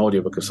I get an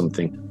audiobook of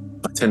something,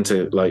 I tend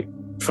to like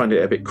find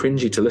it a bit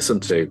cringy to listen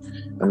to,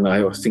 and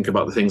I think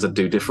about the things I'd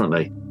do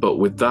differently. But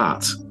with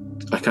that,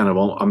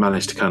 I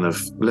managed to kind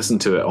of listen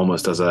to it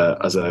almost as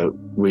a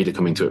reader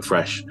coming to it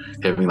fresh,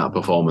 hearing that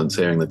performance,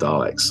 hearing the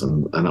Daleks,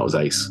 and that was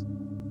ace.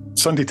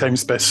 Sunday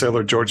Times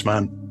bestseller George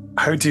Mann.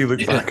 How do you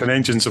look back on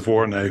Engines of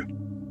War now?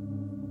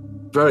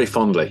 Very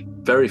fondly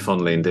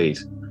indeed.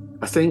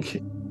 I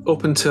think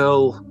up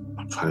until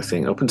the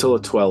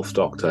 12th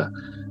Doctor,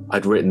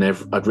 I'd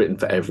written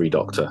for every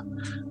Doctor,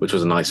 which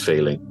was a nice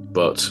feeling.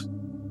 But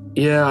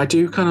yeah, I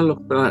do kind of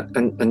look back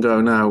and go,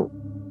 now,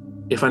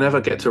 if I never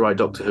get to write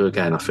Doctor Who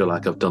again, I feel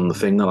like I've done the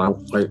thing that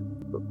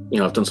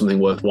I've done something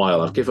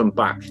worthwhile. I've given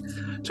back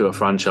to a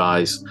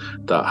franchise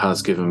that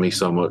has given me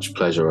so much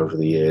pleasure over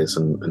the years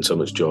and so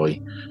much joy.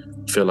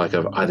 I feel like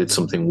I've added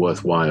something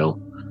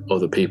worthwhile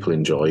other people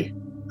enjoy,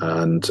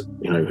 and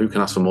who can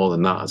ask for more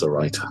than that as a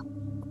writer?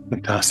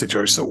 Fantastic,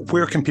 George. So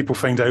where can people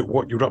find out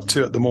what you're up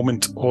to at the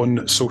moment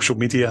on social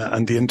media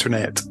and the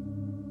internet?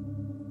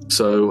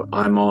 So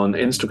I'm on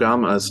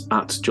Instagram as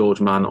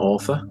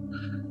 @GeorgeMannAuthor.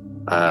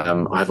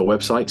 I have a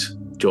website,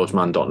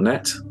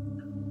 georgemann.net,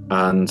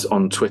 and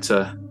on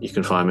Twitter you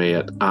can find me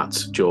at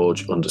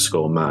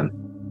 @George_Man.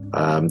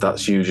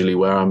 That's usually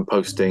where I'm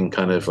posting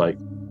kind of like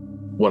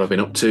what I've been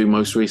up to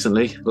most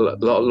recently. A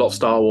lot of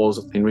Star Wars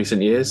in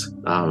recent years.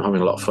 I'm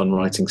having a lot of fun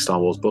writing Star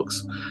Wars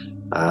books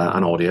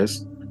and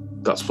audios.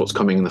 That's what's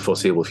coming in the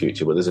foreseeable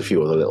future, but there's a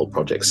few other little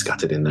projects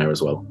scattered in there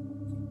as well.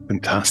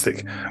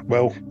 Fantastic.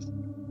 Well,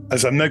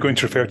 as I'm now going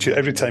to refer to you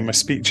every time I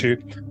speak to you,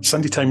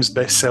 Sunday Times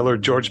bestseller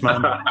George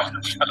Mann,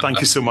 thank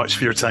you so much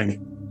for your time.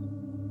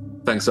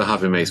 Thanks for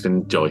having me. It's been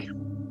a joy.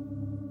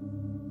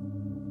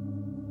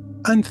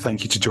 And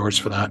thank you to George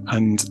for that.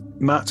 And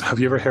Matt, have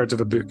you ever heard of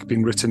a book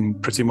being written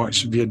pretty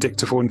much via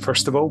dictaphone,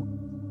 first of all?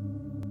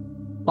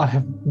 I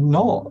have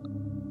not.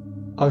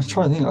 I was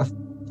trying to think.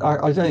 I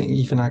don't think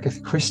even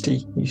Agatha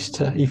Christie used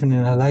to, even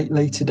in her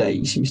later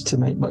days, used to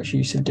make much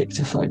use of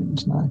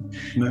dictaphones.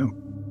 No.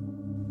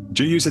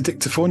 Do you use a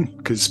dictaphone?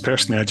 Because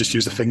personally, I just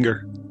use a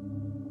finger.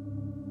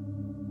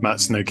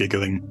 Matt's now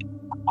giggling.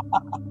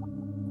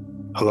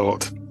 A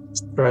lot.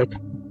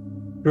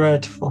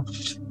 Dreadful.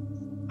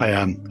 I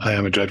am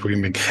a dreadful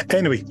human being.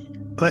 Anyway,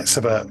 let's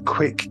have a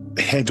quick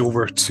head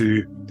over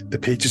to the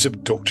pages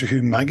of Doctor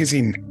Who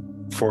magazine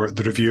for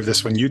the review of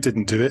this one. You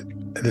didn't do it.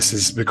 This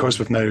is because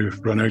we've now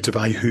run out of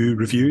I Who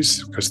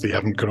reviews, because they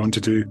haven't gone on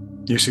to do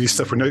new series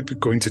stuff. We're now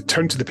going to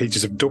turn to the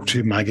pages of Doctor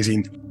Who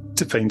magazine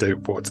to find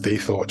out what they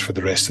thought for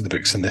the rest of the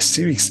books in this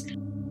series.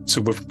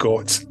 So we've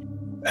got,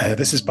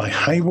 this is by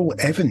Hywell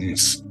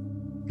Evans.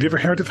 Have you ever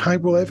heard of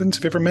Hywell Evans?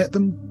 Have you ever met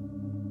them?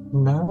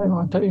 No,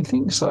 I don't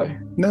think so.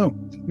 No,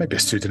 maybe a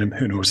pseudonym,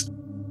 who knows.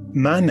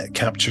 Mann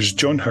captures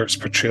John Hurt's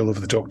portrayal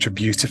of the Doctor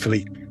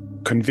beautifully,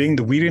 conveying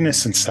the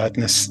weariness and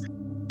sadness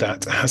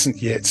that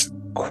hasn't yet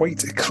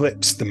quite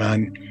eclipsed the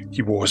man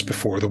he was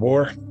before the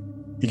war.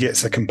 He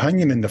gets a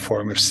companion in the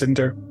form of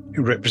Cinder,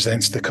 who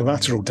represents the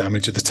collateral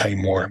damage of the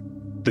Time War.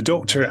 The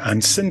Doctor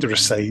and Cinder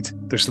aside,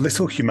 there's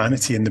little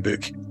humanity in the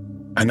book,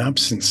 an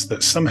absence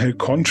that's somehow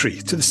contrary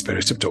to the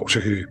spirit of Doctor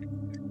Who.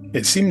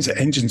 It seems that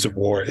Engines of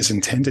War is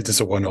intended as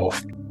a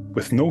one-off,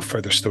 with no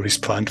further stories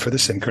planned for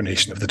this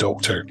incarnation of the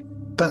Doctor.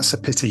 That's a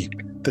pity.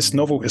 This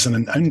novel is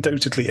an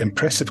undoubtedly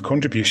impressive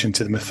contribution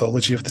to the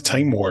mythology of the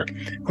Time War,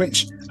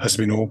 which, as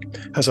we know,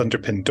 has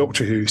underpinned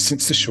Doctor Who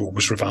since the show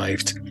was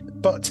revived.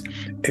 But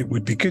it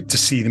would be good to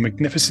see the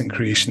magnificent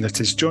creation that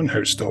is John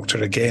Hurt's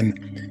Doctor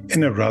again,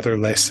 in a rather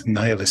less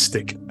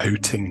nihilistic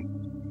outing.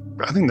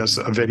 I think that's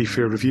a very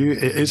fair review.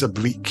 It is a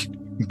bleak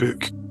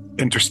book,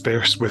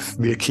 interspersed with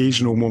the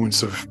occasional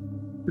moments of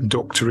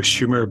doctorish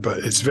humour, but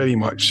it's very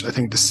much, I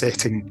think, the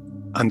setting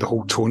and the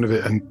whole tone of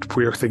it and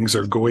where things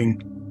are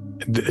going.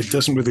 It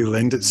doesn't really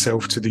lend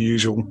itself to the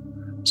usual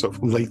sort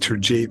of lighter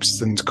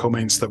japes and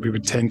comments that we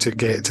would tend to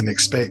get and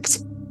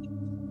expect.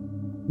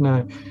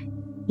 No.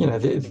 You know,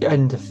 the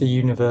end of the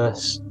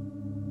universe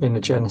in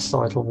a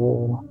genocidal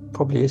war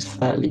probably is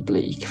fairly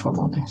bleak, if I'm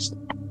honest.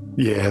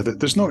 Yeah,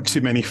 there's not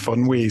too many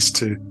fun ways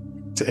to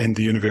end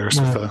the universe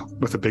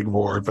with a big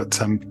war, but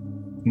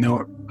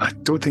no, I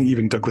don't think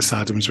even Douglas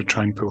Adams would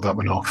try and pull that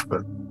one off.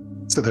 But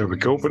so there we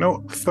go. But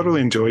no, thoroughly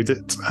enjoyed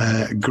it.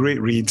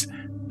 Great read.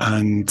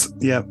 And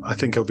yeah, I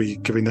think I'll be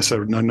giving this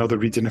another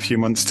read in a few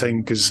months' time,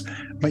 because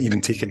I might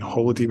even take it on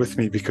holiday with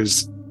me,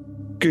 because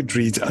good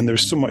read, and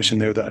there's so much in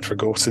there that I'd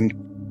forgotten.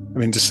 I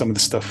mean, just some of the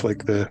stuff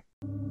like the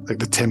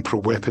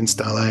temporal weapons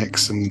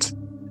Daleks and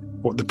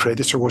what the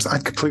Predator was. I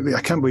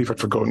can't believe I'd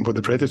forgotten what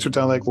the Predator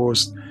Dalek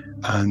was.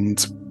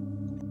 And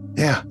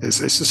yeah, it's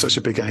just such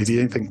a big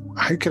idea. I think,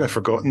 how could I have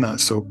forgotten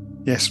that? So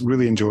yes,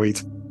 really enjoyed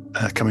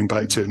coming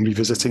back to it and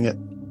revisiting it.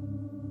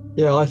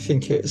 Yeah, I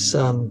think it's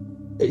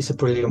a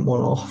brilliant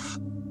one-off,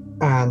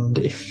 and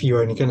if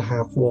you're only going to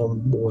have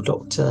one War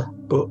Doctor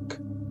book,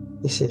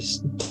 this is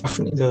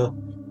definitely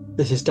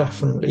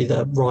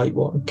the right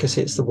one, because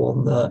it's the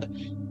one that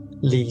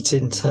leads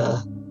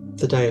into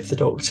the Day of the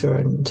Doctor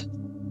and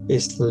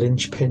is the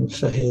linchpin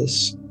for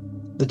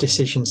the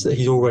decisions that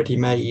he's already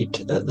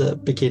made at the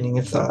beginning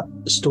of that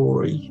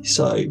story.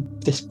 So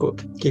this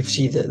book gives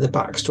you the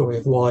backstory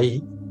of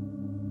why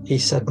he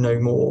said no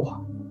more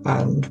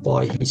and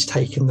why he's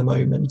taken the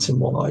moment and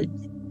why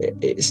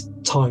it's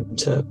time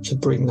to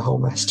bring the whole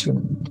mess to an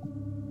end.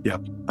 Yeah,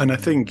 and I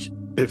think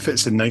it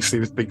fits in nicely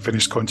with Big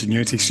Finish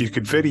continuity, so you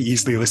could very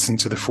easily listen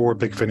to the 4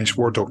 Big Finish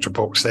War Doctor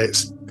box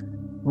sets,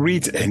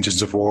 read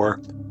Engines of War,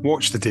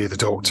 watch The Day of the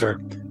Doctor,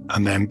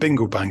 and then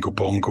bingo, bango,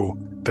 bongo.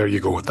 There you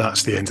go.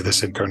 That's the end of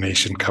this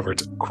incarnation,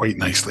 covered quite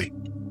nicely.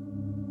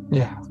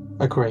 Yeah,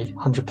 agree,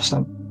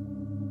 100%.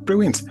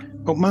 Brilliant.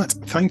 Well, Matt,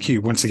 thank you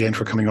once again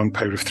for coming on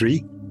Power of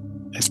 3.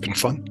 It's been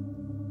fun.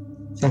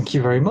 Thank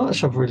you very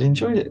much. I've really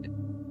enjoyed it.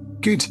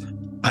 Good.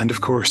 And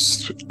of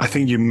course, I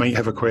think you might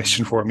have a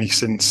question for me,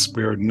 since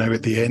we're now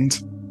at the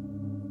end.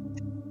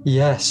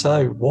 Yeah,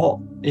 so what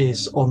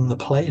is on the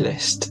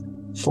playlist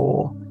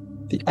for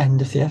the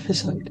end of the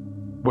episode?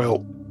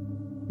 Well,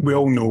 we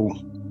all know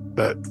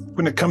that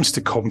when it comes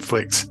to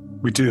conflict,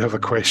 we do have a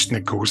question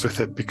that goes with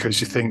it, because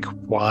you think,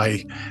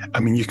 why? I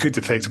mean, you could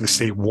effectively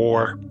say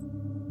war.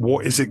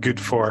 What is it good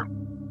for?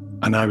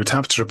 And I would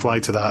have to reply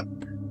to that,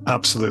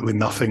 absolutely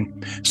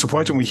nothing. So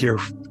why don't we hear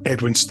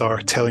Edwin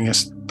Starr telling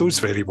us those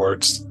very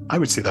words? I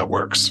would say that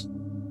works.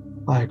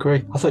 I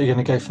agree. I thought you were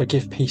going to go for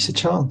give peace a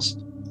chance.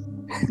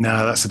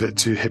 Nah, that's a bit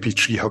too hippie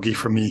tree huggy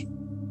for me.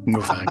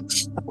 No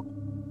thanks.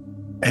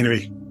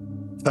 Anyway,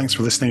 thanks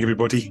for listening,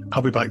 everybody.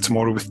 I'll be back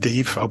tomorrow with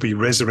Dave. I'll be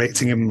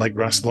resurrecting him like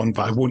Rassilon,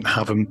 but I won't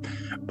have him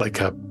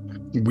like a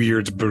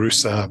weird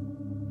Barusa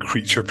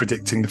creature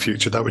predicting the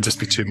future. That would just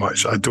be too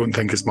much. I don't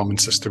think his mum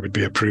and sister would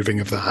be approving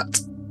of that.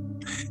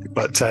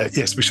 But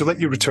yes, we shall let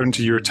you return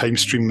to your time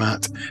stream,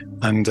 Matt,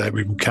 and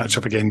we will catch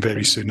up again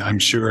very soon, I'm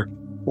sure,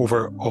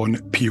 over on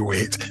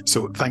PO8.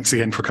 So thanks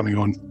again for coming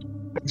on.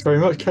 Thanks very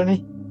much,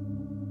 Kenny.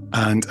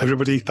 And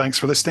everybody, thanks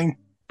for listening.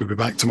 We'll be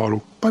back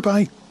tomorrow.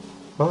 Bye-bye.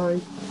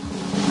 Bye.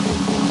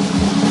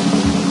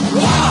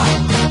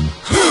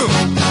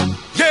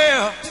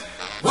 Yeah.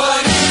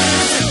 What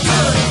is it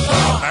good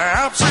for?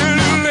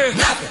 Absolutely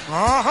nothing.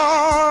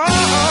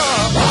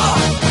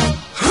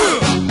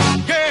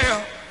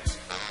 Yeah.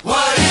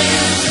 What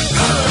is it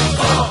good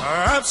for?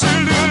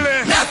 Absolutely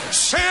nothing.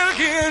 Say it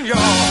again, y'all.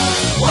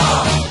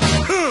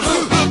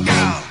 Look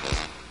out.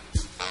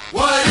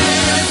 What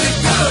is it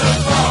good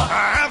for?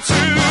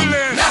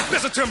 Absolutely nothing.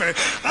 Listen to me.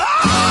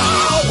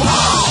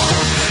 Oh,